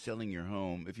trust when selling your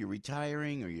home. If you're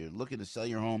retiring or you're looking to sell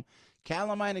your home,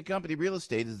 Calamine and Company Real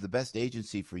Estate is the best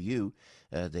agency for you.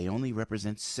 They only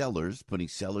represent sellers, putting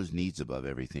sellers' needs above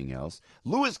everything else.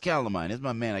 Louis Calamine is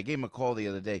my man. I gave him a call the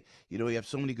other day. We have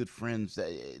so many good friends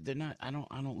that they're not. I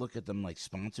don't look at them like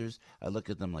sponsors. I look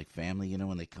at them like family.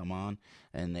 When they come on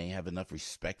and they have enough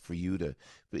respect for you to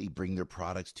bring their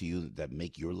products to you that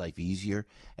make your life easier.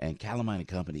 And Calamine and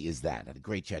Company is that. I had a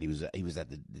great chat. He was at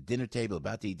the dinner table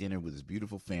about to eat dinner with his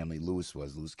beautiful family. Louis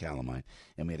Calamine,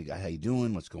 and we had a guy. How you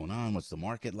doing? What's going on? What's the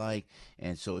market like?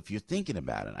 And so if you're thinking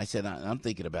about it, I said, I'm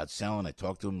thinking about selling. I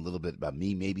talked to him a little bit about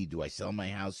me. Maybe do I sell my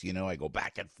house? I go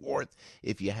back and forth.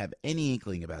 If you have any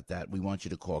inkling about that, we want you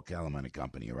to call Calamine and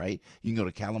Company, all right? You can go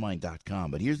to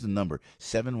calamine.com. But here's the number,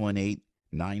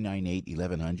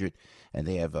 718-998-1100. And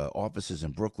they have offices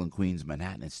in Brooklyn, Queens,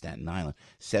 Manhattan, and Staten Island.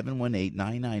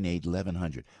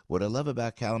 718-998-1100. What I love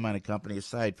about Calamine and Company,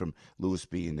 aside from Louis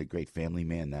being the great family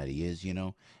man that he is,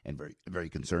 and very, very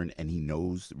concerned, and he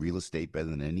knows real estate better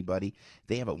than anybody,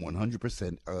 they have a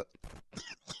 100%.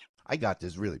 I got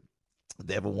this, really.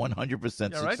 They have a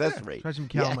 100% success rate. Try some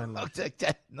Calamine. No,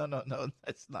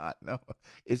 that's not. No,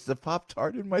 it's the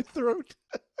Pop-Tart in my throat.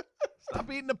 Stop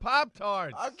eating the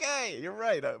Pop-Tarts. Okay, you're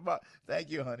right.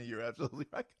 Thank you, honey. You're absolutely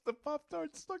right. The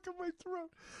Pop-Tart stuck in my throat.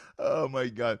 Oh, my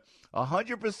God.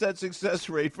 100% success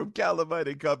rate from Calamine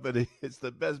and Company. It's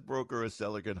the best broker a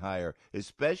seller can hire,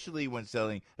 especially when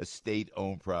selling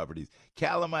estate-owned properties.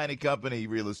 Calamine and Company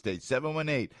Real Estate,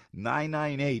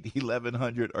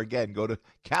 718-998-1100. Or again, go to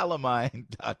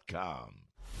calamine.com.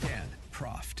 Dan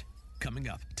Proft, coming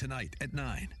up tonight at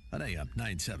 9 on AM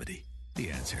 970. The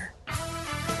Answer.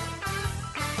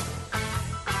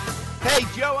 Hey,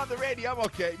 Joe, on the radio, I'm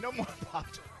okay. No more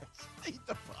Pop-Tarts. Eat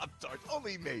the Pop-Tarts.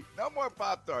 Only me. No more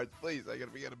Pop-Tarts, please. I got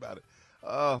to forget about it.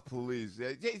 Oh, please.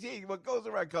 See, what goes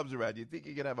around comes around. You think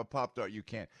you can have a Pop-Tart, you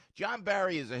can't. John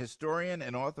Barry is a historian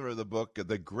and author of the book,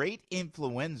 The Great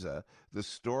Influenza, the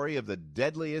story of the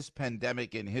deadliest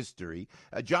pandemic in history.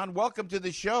 John, welcome to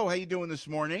the show. How you doing this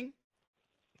morning?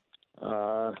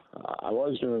 I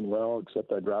was doing well,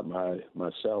 except I dropped my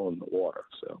cell in the water,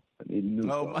 so I need a new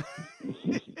phone.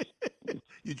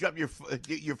 You dropped your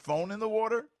phone in the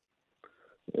water?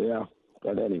 Yeah,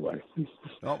 but anyway.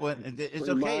 Oh, well, it's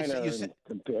okay. So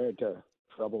compared to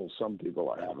trouble some people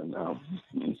are having now.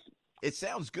 It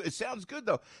sounds good. It sounds good,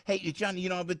 though. Hey, John,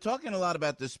 I've been talking a lot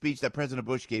about the speech that President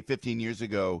Bush gave 15 years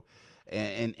ago,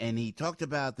 and he talked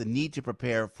about the need to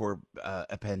prepare for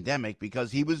a pandemic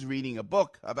because he was reading a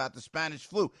book about the Spanish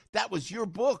flu. That was your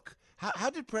book. How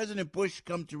did President Bush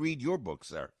come to read your book,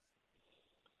 sir?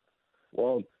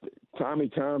 Well, Tommy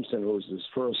Thompson, who was his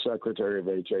first secretary of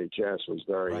HHS, was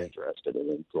very interested in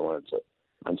influenza.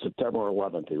 On September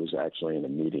 11th, he was actually in a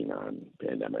meeting on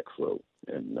pandemic flu,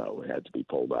 and had to be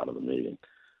pulled out of the meeting.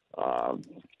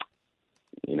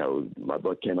 My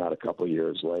book came out a couple of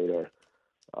years later.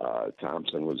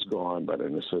 Thompson was gone, but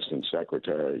an assistant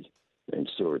secretary named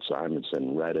Stuart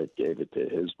Simonson read it, gave it to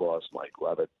his boss, Mike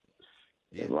Levitt,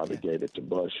 and Levitt gave it to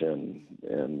Bush, and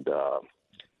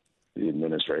the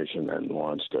administration then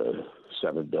launched a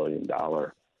 $7 billion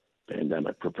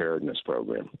pandemic preparedness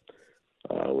program,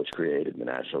 which created the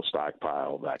national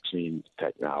stockpile, vaccine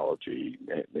technology,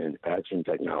 manufacturing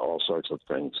technology, all sorts of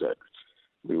things that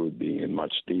we would be in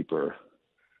much deeper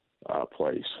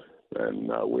place than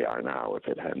we are now if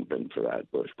it hadn't been for that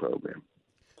Bush program.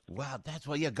 Wow, that's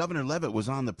why. Yeah, Governor Levitt was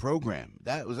on the program.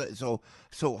 That was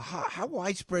so. How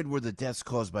widespread were the deaths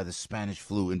caused by the Spanish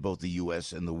flu in both the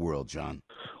U.S. and the world, John?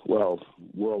 Well,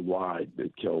 worldwide,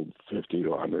 it killed 50 to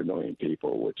 100 million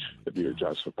people, which, if you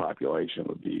adjust for population,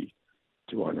 would be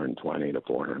 220 to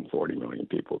 440 million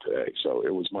people today. So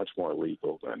it was much more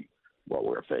lethal than what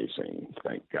we're facing.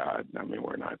 Thank God. I mean,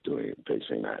 we're not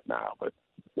facing that now, but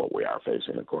what we are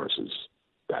facing, of course, is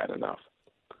bad enough.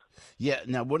 Yeah.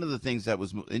 Now, one of the things that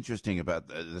was interesting about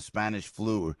the Spanish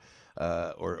flu,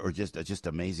 or just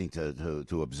amazing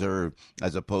to observe,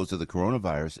 as opposed to the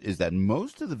coronavirus, is that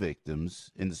most of the victims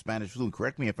in the Spanish flu, and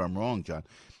correct me if I'm wrong, John,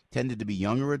 tended to be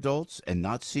younger adults and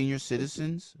not senior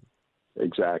citizens.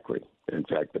 Exactly. In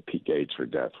fact, the peak age for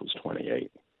death was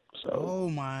 28. So, oh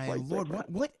my Lord!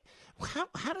 What?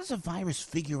 How does a virus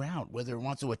figure out whether it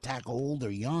wants to attack old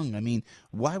or young? I mean,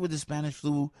 why would the Spanish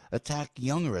flu attack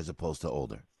younger as opposed to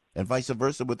older? And vice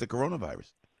versa with the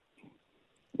coronavirus?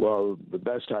 Well, the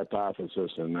best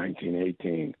hypothesis in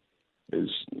 1918 is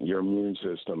your immune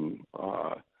system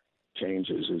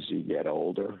changes as you get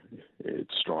older.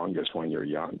 It's strongest when you're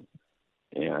young.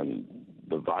 And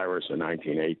the virus in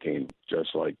 1918,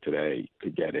 just like today,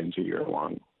 could get into your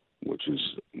lung, which is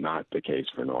not the case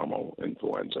for normal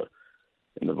influenza.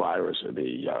 And the virus,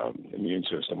 the immune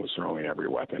system was throwing every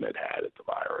weapon it had at the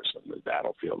virus, and the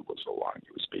battlefield was the lung.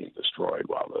 It was being destroyed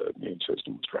while the immune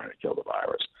system was trying to kill the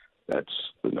virus.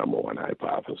 That's the number one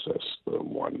hypothesis, the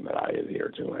one that I adhere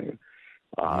to.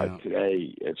 And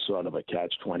today, it's sort of a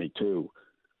catch-22.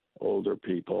 Older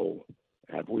people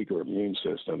have weaker immune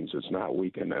systems. It's not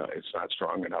weak enough. It's not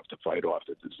strong enough to fight off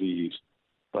the disease.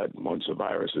 But once the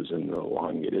virus is in the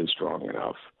lung, it is strong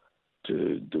enough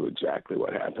to do exactly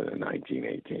what happened in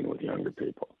 1918 with younger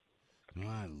people.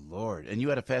 My Lord. And you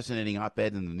had a fascinating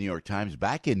op-ed in the New York Times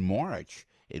back in March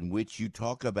in which you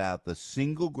talk about the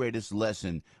single greatest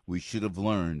lesson we should have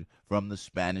learned from the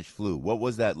Spanish flu. What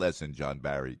was that lesson, John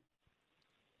Barry?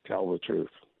 Tell the truth.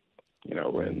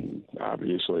 And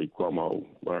obviously Cuomo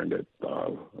learned it.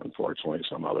 Unfortunately,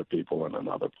 some other people in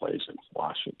another place in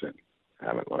Washington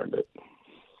haven't learned it.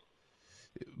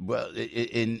 Well,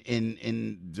 in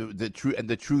the truth, and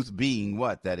the truth being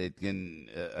what, that it can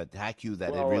attack you,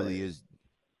 that it really is,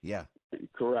 yeah.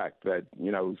 Correct. That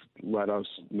let us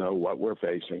know what we're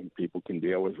facing. People can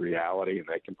deal with reality, and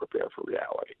they can prepare for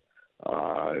reality.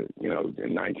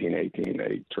 In 1918,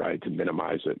 they tried to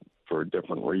minimize it for a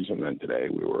different reason than today.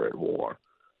 We were at war,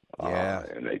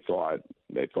 and they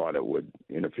thought it would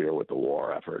interfere with the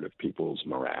war effort if people's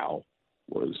morale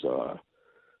was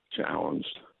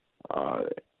challenged.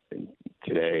 And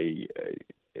today,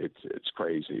 it's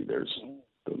crazy.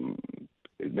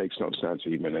 It makes no sense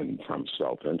even in Trump's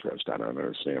self-interest. I don't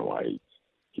understand why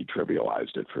he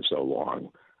trivialized it for so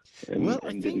long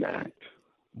and didn't act.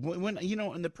 When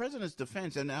in the president's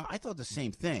defense, and I thought the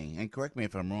same thing, and correct me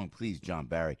if I'm wrong, please, John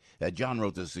Barry. John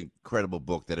wrote this incredible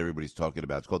book that everybody's talking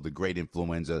about. It's called The Great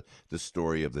Influenza, the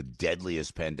story of the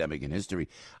deadliest pandemic in history.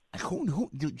 Who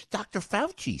Dr.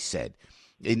 Fauci said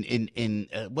in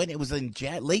when it was in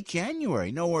late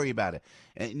January, don't worry about it.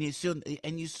 And you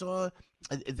saw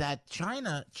that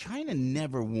China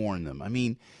never warned them. I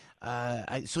mean,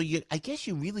 I guess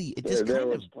you really there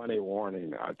was plenty of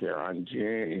warning out there. In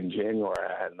January,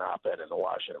 I had an op-ed in the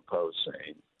Washington Post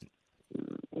saying,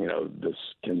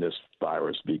 can this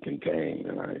virus be contained?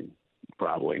 And I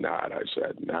probably not. I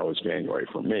said that was January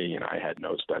for me, and I had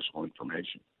no special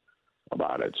information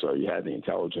about it. So you had the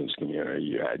intelligence community,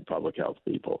 you had public health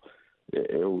people.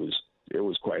 It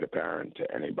was quite apparent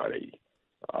to anybody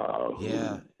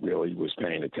who really was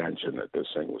paying attention that this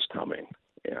thing was coming.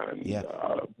 And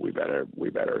we better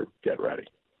get ready.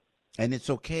 And it's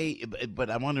okay, but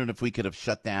I'm wondering if we could have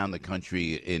shut down the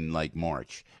country in like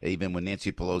March, even when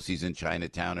Nancy Pelosi's in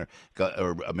Chinatown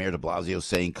or Mayor de Blasio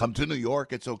saying, "Come to New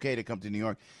York. It's okay to come to New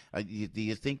York." Do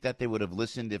you think that they would have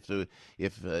listened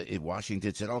if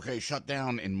Washington said, "Okay, shut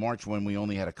down" in March when we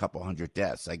only had a couple hundred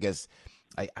deaths? I guess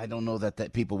I don't know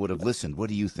that people would have listened. What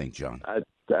do you think, John?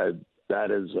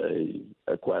 That is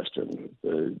a question.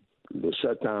 The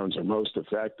shutdowns are most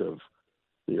effective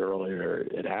the earlier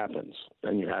it happens.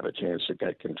 Then you have a chance to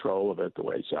get control of it the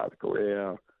way South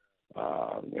Korea,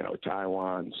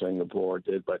 Taiwan, Singapore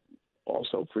did, but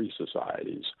also free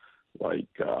societies like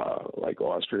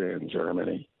Austria and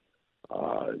Germany.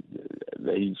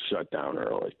 They shut down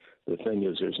early. The thing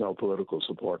is, there's no political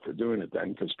support for doing it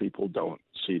then because people don't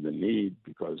see the need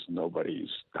because nobody's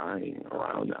dying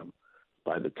around them.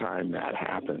 By the time that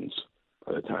happens,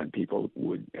 by the time people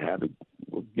will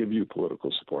give you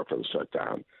political support for the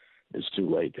shutdown, it's too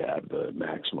late to have the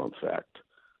maximum effect.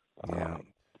 Yeah.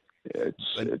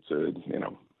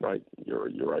 Right. You're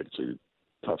right. It's a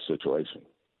tough situation.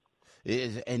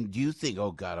 And do you think?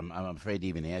 Oh God, I'm afraid to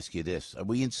even ask you this. Are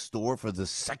we in store for the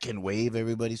second wave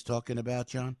everybody's talking about,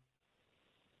 John?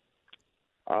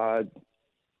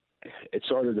 It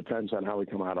sort of depends on how we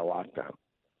come out of lockdown.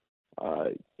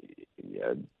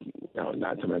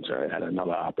 Not to mention, I had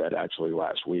another op-ed actually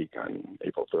last week on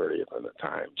April 30th in the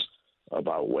Times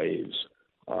about waves.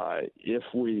 If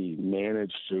we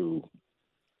manage to,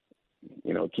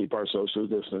 keep our social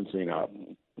distancing up,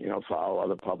 follow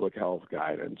other public health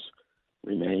guidance,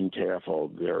 remain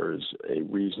careful, there's a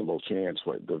reasonable chance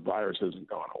the virus isn't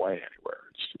going away anywhere.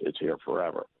 It's here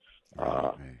forever.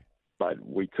 But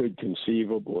we could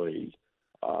conceivably,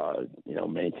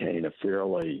 maintain a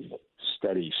fairly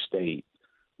steady state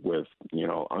with,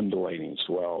 undulating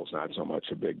swells, not so much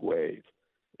a big wave.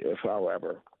 If,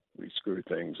 however, we screw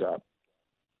things up,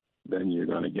 then you're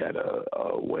going to get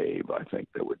a wave, I think,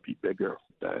 that would be bigger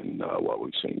than what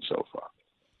we've seen so far.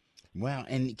 Wow,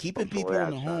 and keeping people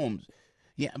in the homes.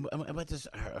 Yeah, about this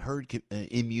herd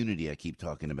immunity I keep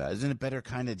talking about. Isn't it better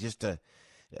kind of just to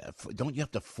don't you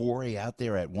have to foray out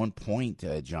there at one point,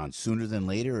 John, sooner than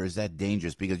later, or is that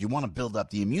dangerous? Because you want to build up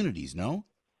the immunities, no?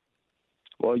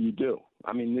 Well, you do.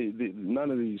 I mean,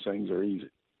 none of these things are easy.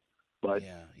 But,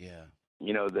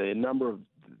 the number of,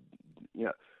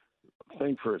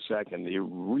 think for a second, the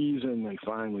reason they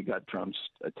finally got Trump's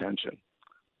attention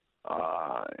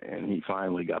and he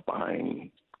finally got behind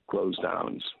closed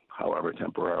downs, however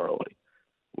temporarily,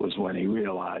 was when he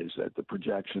realized that the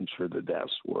projections for the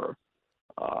deaths were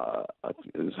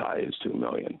as high as 2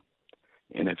 million.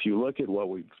 And if you look at what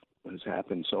has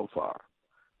happened so far,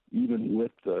 even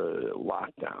with the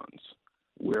lockdowns,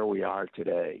 where we are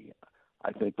today,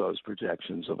 I think those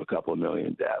projections of a couple of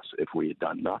million deaths, if we had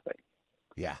done nothing,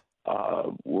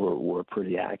 were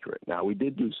pretty accurate. Now, we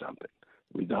did do something.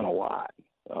 We've done a lot,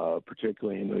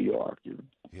 particularly in New York.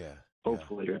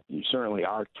 Hopefully, you certainly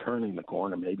are turning the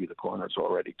corner. Maybe the corner's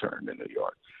already turned in New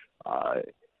York.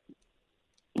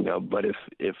 But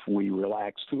if we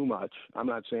relax too much, I'm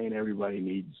not saying everybody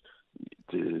needs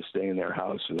to stay in their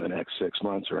house for the next 6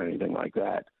 months or anything like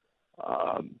that.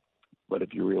 But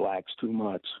if you relax too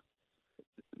much,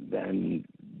 then,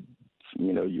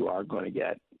 you are going to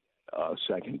get a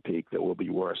second peak that will be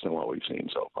worse than what we've seen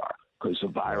so far, because the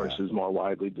virus is more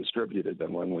widely distributed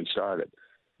than when we started.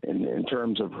 And in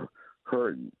terms of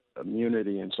herd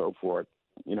immunity and so forth,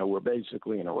 we're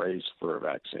basically in a race for a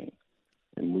vaccine.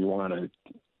 And we want to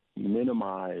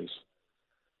minimize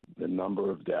the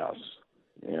number of deaths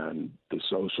and the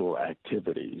social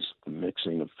activities, the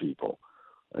mixing of people,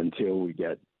 until we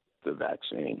get the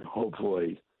vaccine.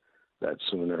 Hopefully that's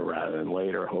sooner rather than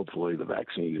later. Hopefully the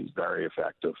vaccine is very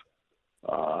effective,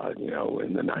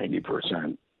 in the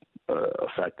 90%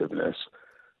 effectiveness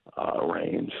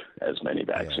range, as many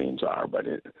vaccines are. But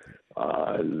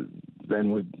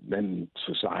then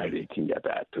society can get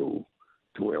back to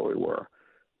where we were.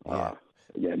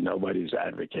 Again, nobody's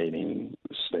advocating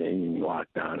staying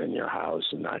locked down in your house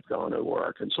and not going to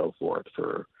work and so forth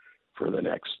for the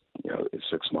next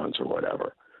 6 months or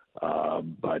whatever.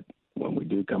 But when we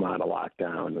do come out of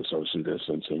lockdown, the social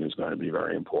distancing is going to be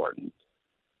very important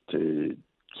to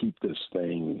keep this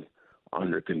thing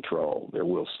under control. There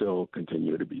will still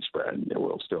continue to be spread. There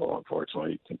will still,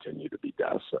 unfortunately, continue to be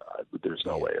deaths. But there's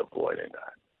no way of avoiding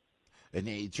that. And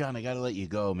hey, John, I got to let you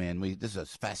go, man. This is a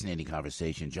fascinating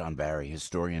conversation. John Barry,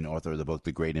 historian, author of the book,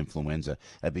 The Great Influenza.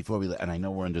 And I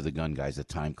know we're under the gun, guys, the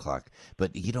time clock.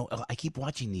 But, I keep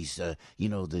watching these, the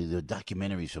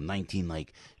documentaries from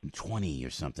 1920 or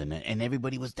something. And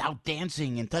everybody was out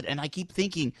dancing. And I keep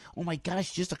thinking, oh, my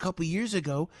gosh, just a couple years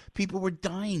ago, people were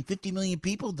dying. 50 million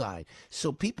people died.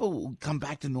 So people come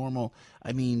back to normal.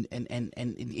 I mean, and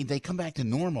they come back to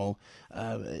normal.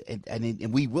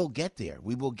 And we will get there.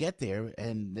 We will get there.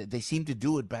 And they seemed to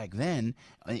do it back then.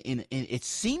 It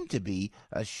seemed to be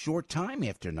a short time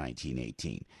after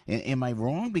 1918. Am I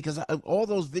wrong? Because all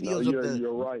those videos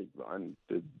you're right.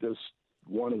 This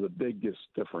one of the biggest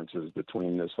differences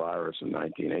between this virus and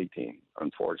 1918,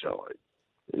 unfortunately,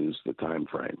 is the time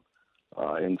frame.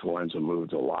 Influenza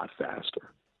moves a lot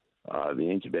faster. The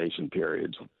incubation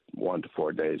period's 1 to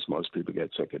 4 days. Most people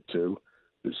get sick at 2.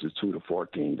 This is 2 to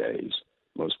 14 days.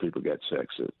 Most people get sick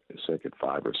at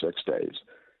 5 or 6 days.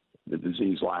 The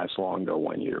disease lasts longer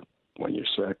when you're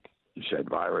sick. You shed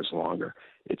virus longer.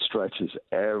 It stretches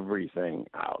everything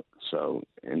out. So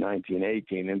in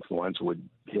 1918, influenza would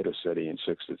hit a city in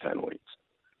 6 to 10 weeks.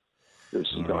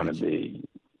 This is going to be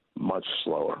much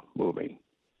slower moving.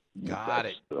 Got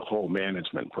it. The whole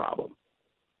management problem.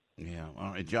 Yeah.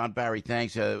 All right, John Barry,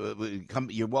 thanks.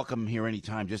 You're welcome here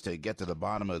anytime just to get to the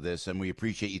bottom of this, and we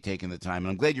appreciate you taking the time.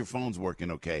 And I'm glad your phone's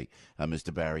working okay,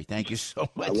 Mr. Barry. Thank you so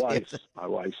much. My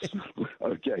wife's.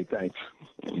 Okay, thanks.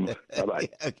 Bye-bye.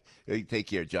 Okay. Take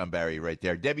care, John Barry, right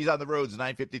there. Debbie's on the roads,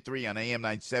 9:53 on AM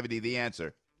 970, The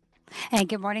Answer. And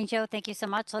good morning, Joe. Thank you so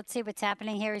much. Let's see what's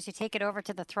happening here as you take it over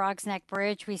to the Throgs Neck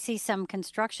Bridge. We see some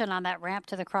construction on that ramp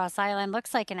to the Cross Island.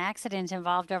 Looks like an accident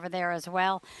involved over there as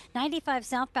well. 95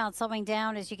 southbound slowing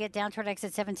down as you get down toward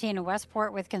exit 17 in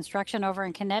Westport with construction over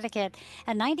in Connecticut.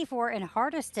 And 94 in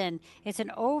Hardyston, it's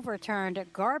an overturned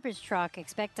garbage truck.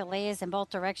 Expect delays in both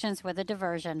directions with a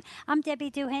diversion. I'm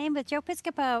Debbie Duhane with Joe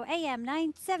Piscopo, AM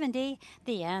 970,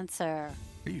 The Answer.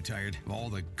 Are you tired of all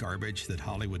the garbage that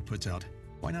Hollywood puts out?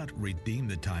 Why not redeem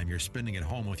the time you're spending at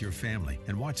home with your family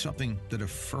and watch something that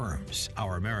affirms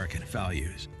our American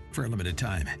values? For a limited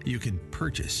time, you can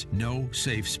purchase No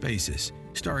Safe Spaces,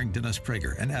 starring Dennis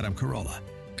Prager and Adam Carolla.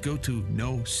 Go to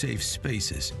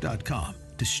nosafespaces.com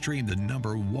to stream the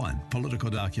 #1 political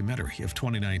documentary of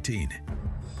 2019.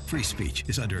 Free speech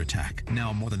is under attack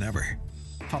now more than ever.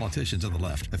 Politicians on the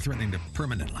left are threatening to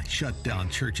permanently shut down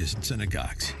churches and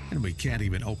synagogues, and we can't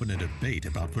even open a debate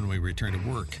about when we return to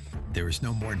work. There is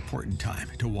no more important time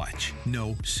to watch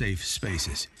No Safe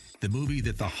Spaces, the movie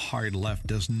that the hard left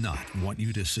does not want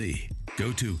you to see.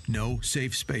 Go to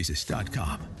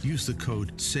nosafespaces.com. Use the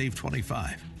code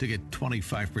SAVE25 to get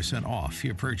 25% off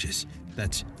your purchase.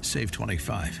 That's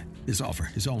SAVE25. This offer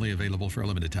is only available for a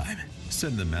limited time.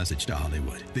 Send the message to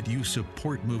Hollywood that you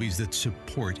support movies that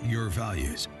support your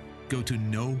values. Go to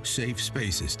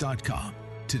nosafespaces.com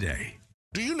today.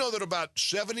 Do you know that about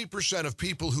 70% of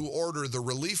people who order the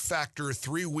Relief Factor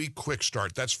 3-week quick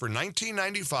start, that's for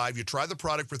 $19.95, you try the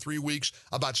product for 3 weeks,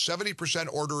 about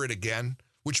 70% order it again,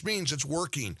 which means it's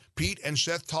working. Pete and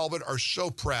Seth Talbot are so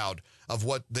proud of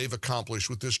what they've accomplished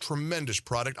with this tremendous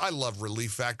product. I love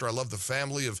Relief Factor. I love the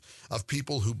family of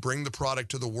people who bring the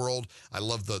product to the world. I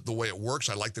love the way it works.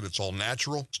 I like that it's all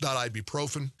natural. It's not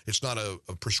ibuprofen. It's not a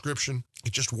prescription.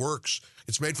 It just works.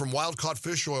 It's made from wild-caught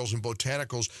fish oils and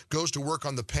botanicals, goes to work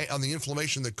on the pain, on the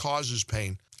inflammation that causes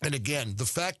pain. And again, the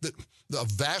fact that the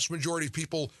vast majority of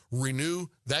people renew,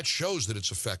 that shows that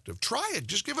it's effective. Try it.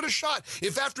 Just give it a shot.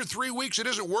 If after 3 weeks it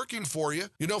isn't working for you,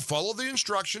 follow the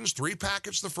instructions. 3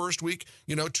 packets the first week,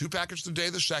 2 packets a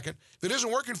day the second. If it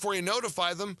isn't working for you,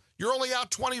 notify them. You're only out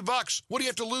 $20. What do you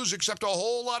have to lose except a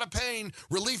whole lot of pain?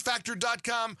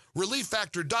 ReliefFactor.com,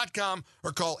 ReliefFactor.com,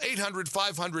 or call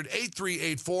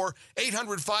 800-500-8384,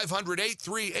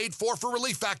 800-500-8384 for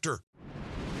Relief Factor.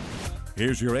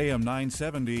 Here's your AM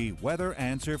 970 weather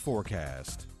answer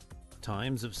forecast.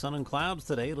 Times of sun and clouds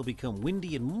today. It'll become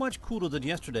windy and much cooler than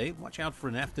yesterday. Watch out for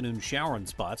an afternoon shower in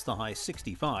spots, the high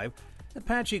 65. And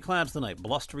patchy clouds tonight,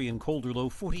 blustery and colder, low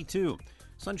 42.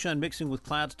 Sunshine mixing with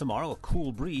clouds tomorrow, a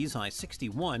cool breeze, high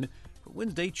 61. For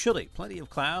Wednesday, chilly. Plenty of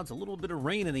clouds, a little bit of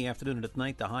rain in the afternoon and at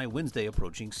night, the high Wednesday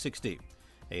approaching 60.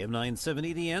 AM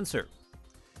 970, The Answer.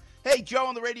 Hey, Joe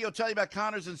on the radio, tell you about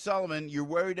Connors and Sullivan. You're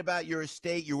worried about your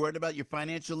estate. You're worried about your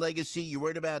financial legacy. You're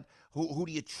worried about who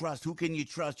do you trust? Who can you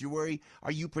trust? You're worried,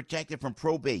 are you protected from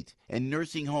probate and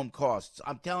nursing home costs?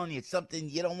 I'm telling you, it's something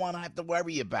you don't want to have to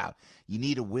worry about. You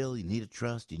need a will. You need a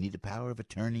trust. You need a power of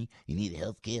attorney. You need a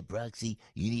health care proxy.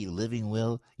 You need a living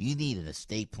will. You need an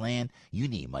estate plan. You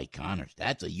need Mike Connors.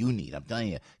 That's what you need. I'm telling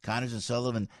you, Connors and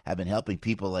Sullivan have been helping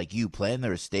people like you plan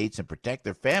their estates and protect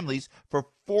their families for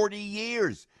 40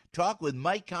 years. Talk with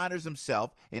Mike Connors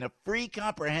himself in a free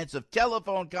comprehensive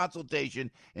telephone consultation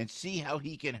and see how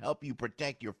he can help you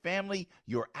protect your family,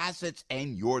 your assets,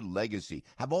 and your legacy.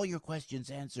 Have all your questions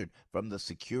answered from the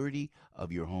security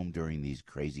of your home during these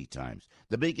crazy times.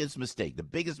 The biggest mistake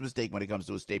when it comes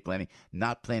to estate planning,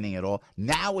 not planning at all.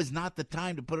 Now is not the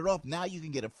time to put it off. Now you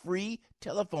can get a free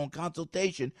telephone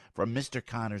consultation from Mr.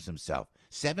 Connors himself.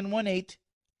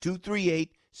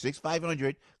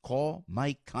 718-238-6500. Call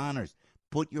Mike Connors.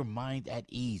 Put your mind at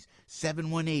ease.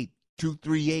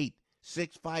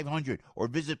 718-238-6500. Or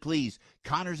visit, please,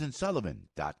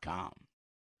 ConnorsandSullivan.com.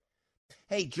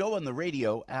 Hey, Joe on the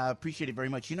radio. Appreciate it very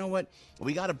much. You know what?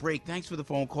 We got a break. Thanks for the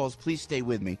phone calls. Please stay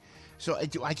with me. So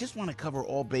I just want to cover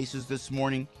all bases this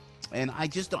morning. And I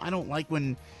don't like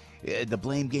when the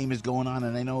blame game is going on.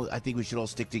 And I think we should all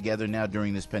stick together now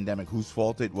during this pandemic. Whose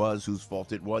fault it was, whose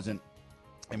fault it wasn't.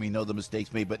 And we know the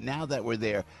mistakes made, but now that we're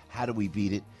there, how do we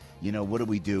beat it? What do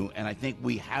we do? And I think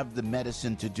we have the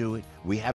medicine to do it. We have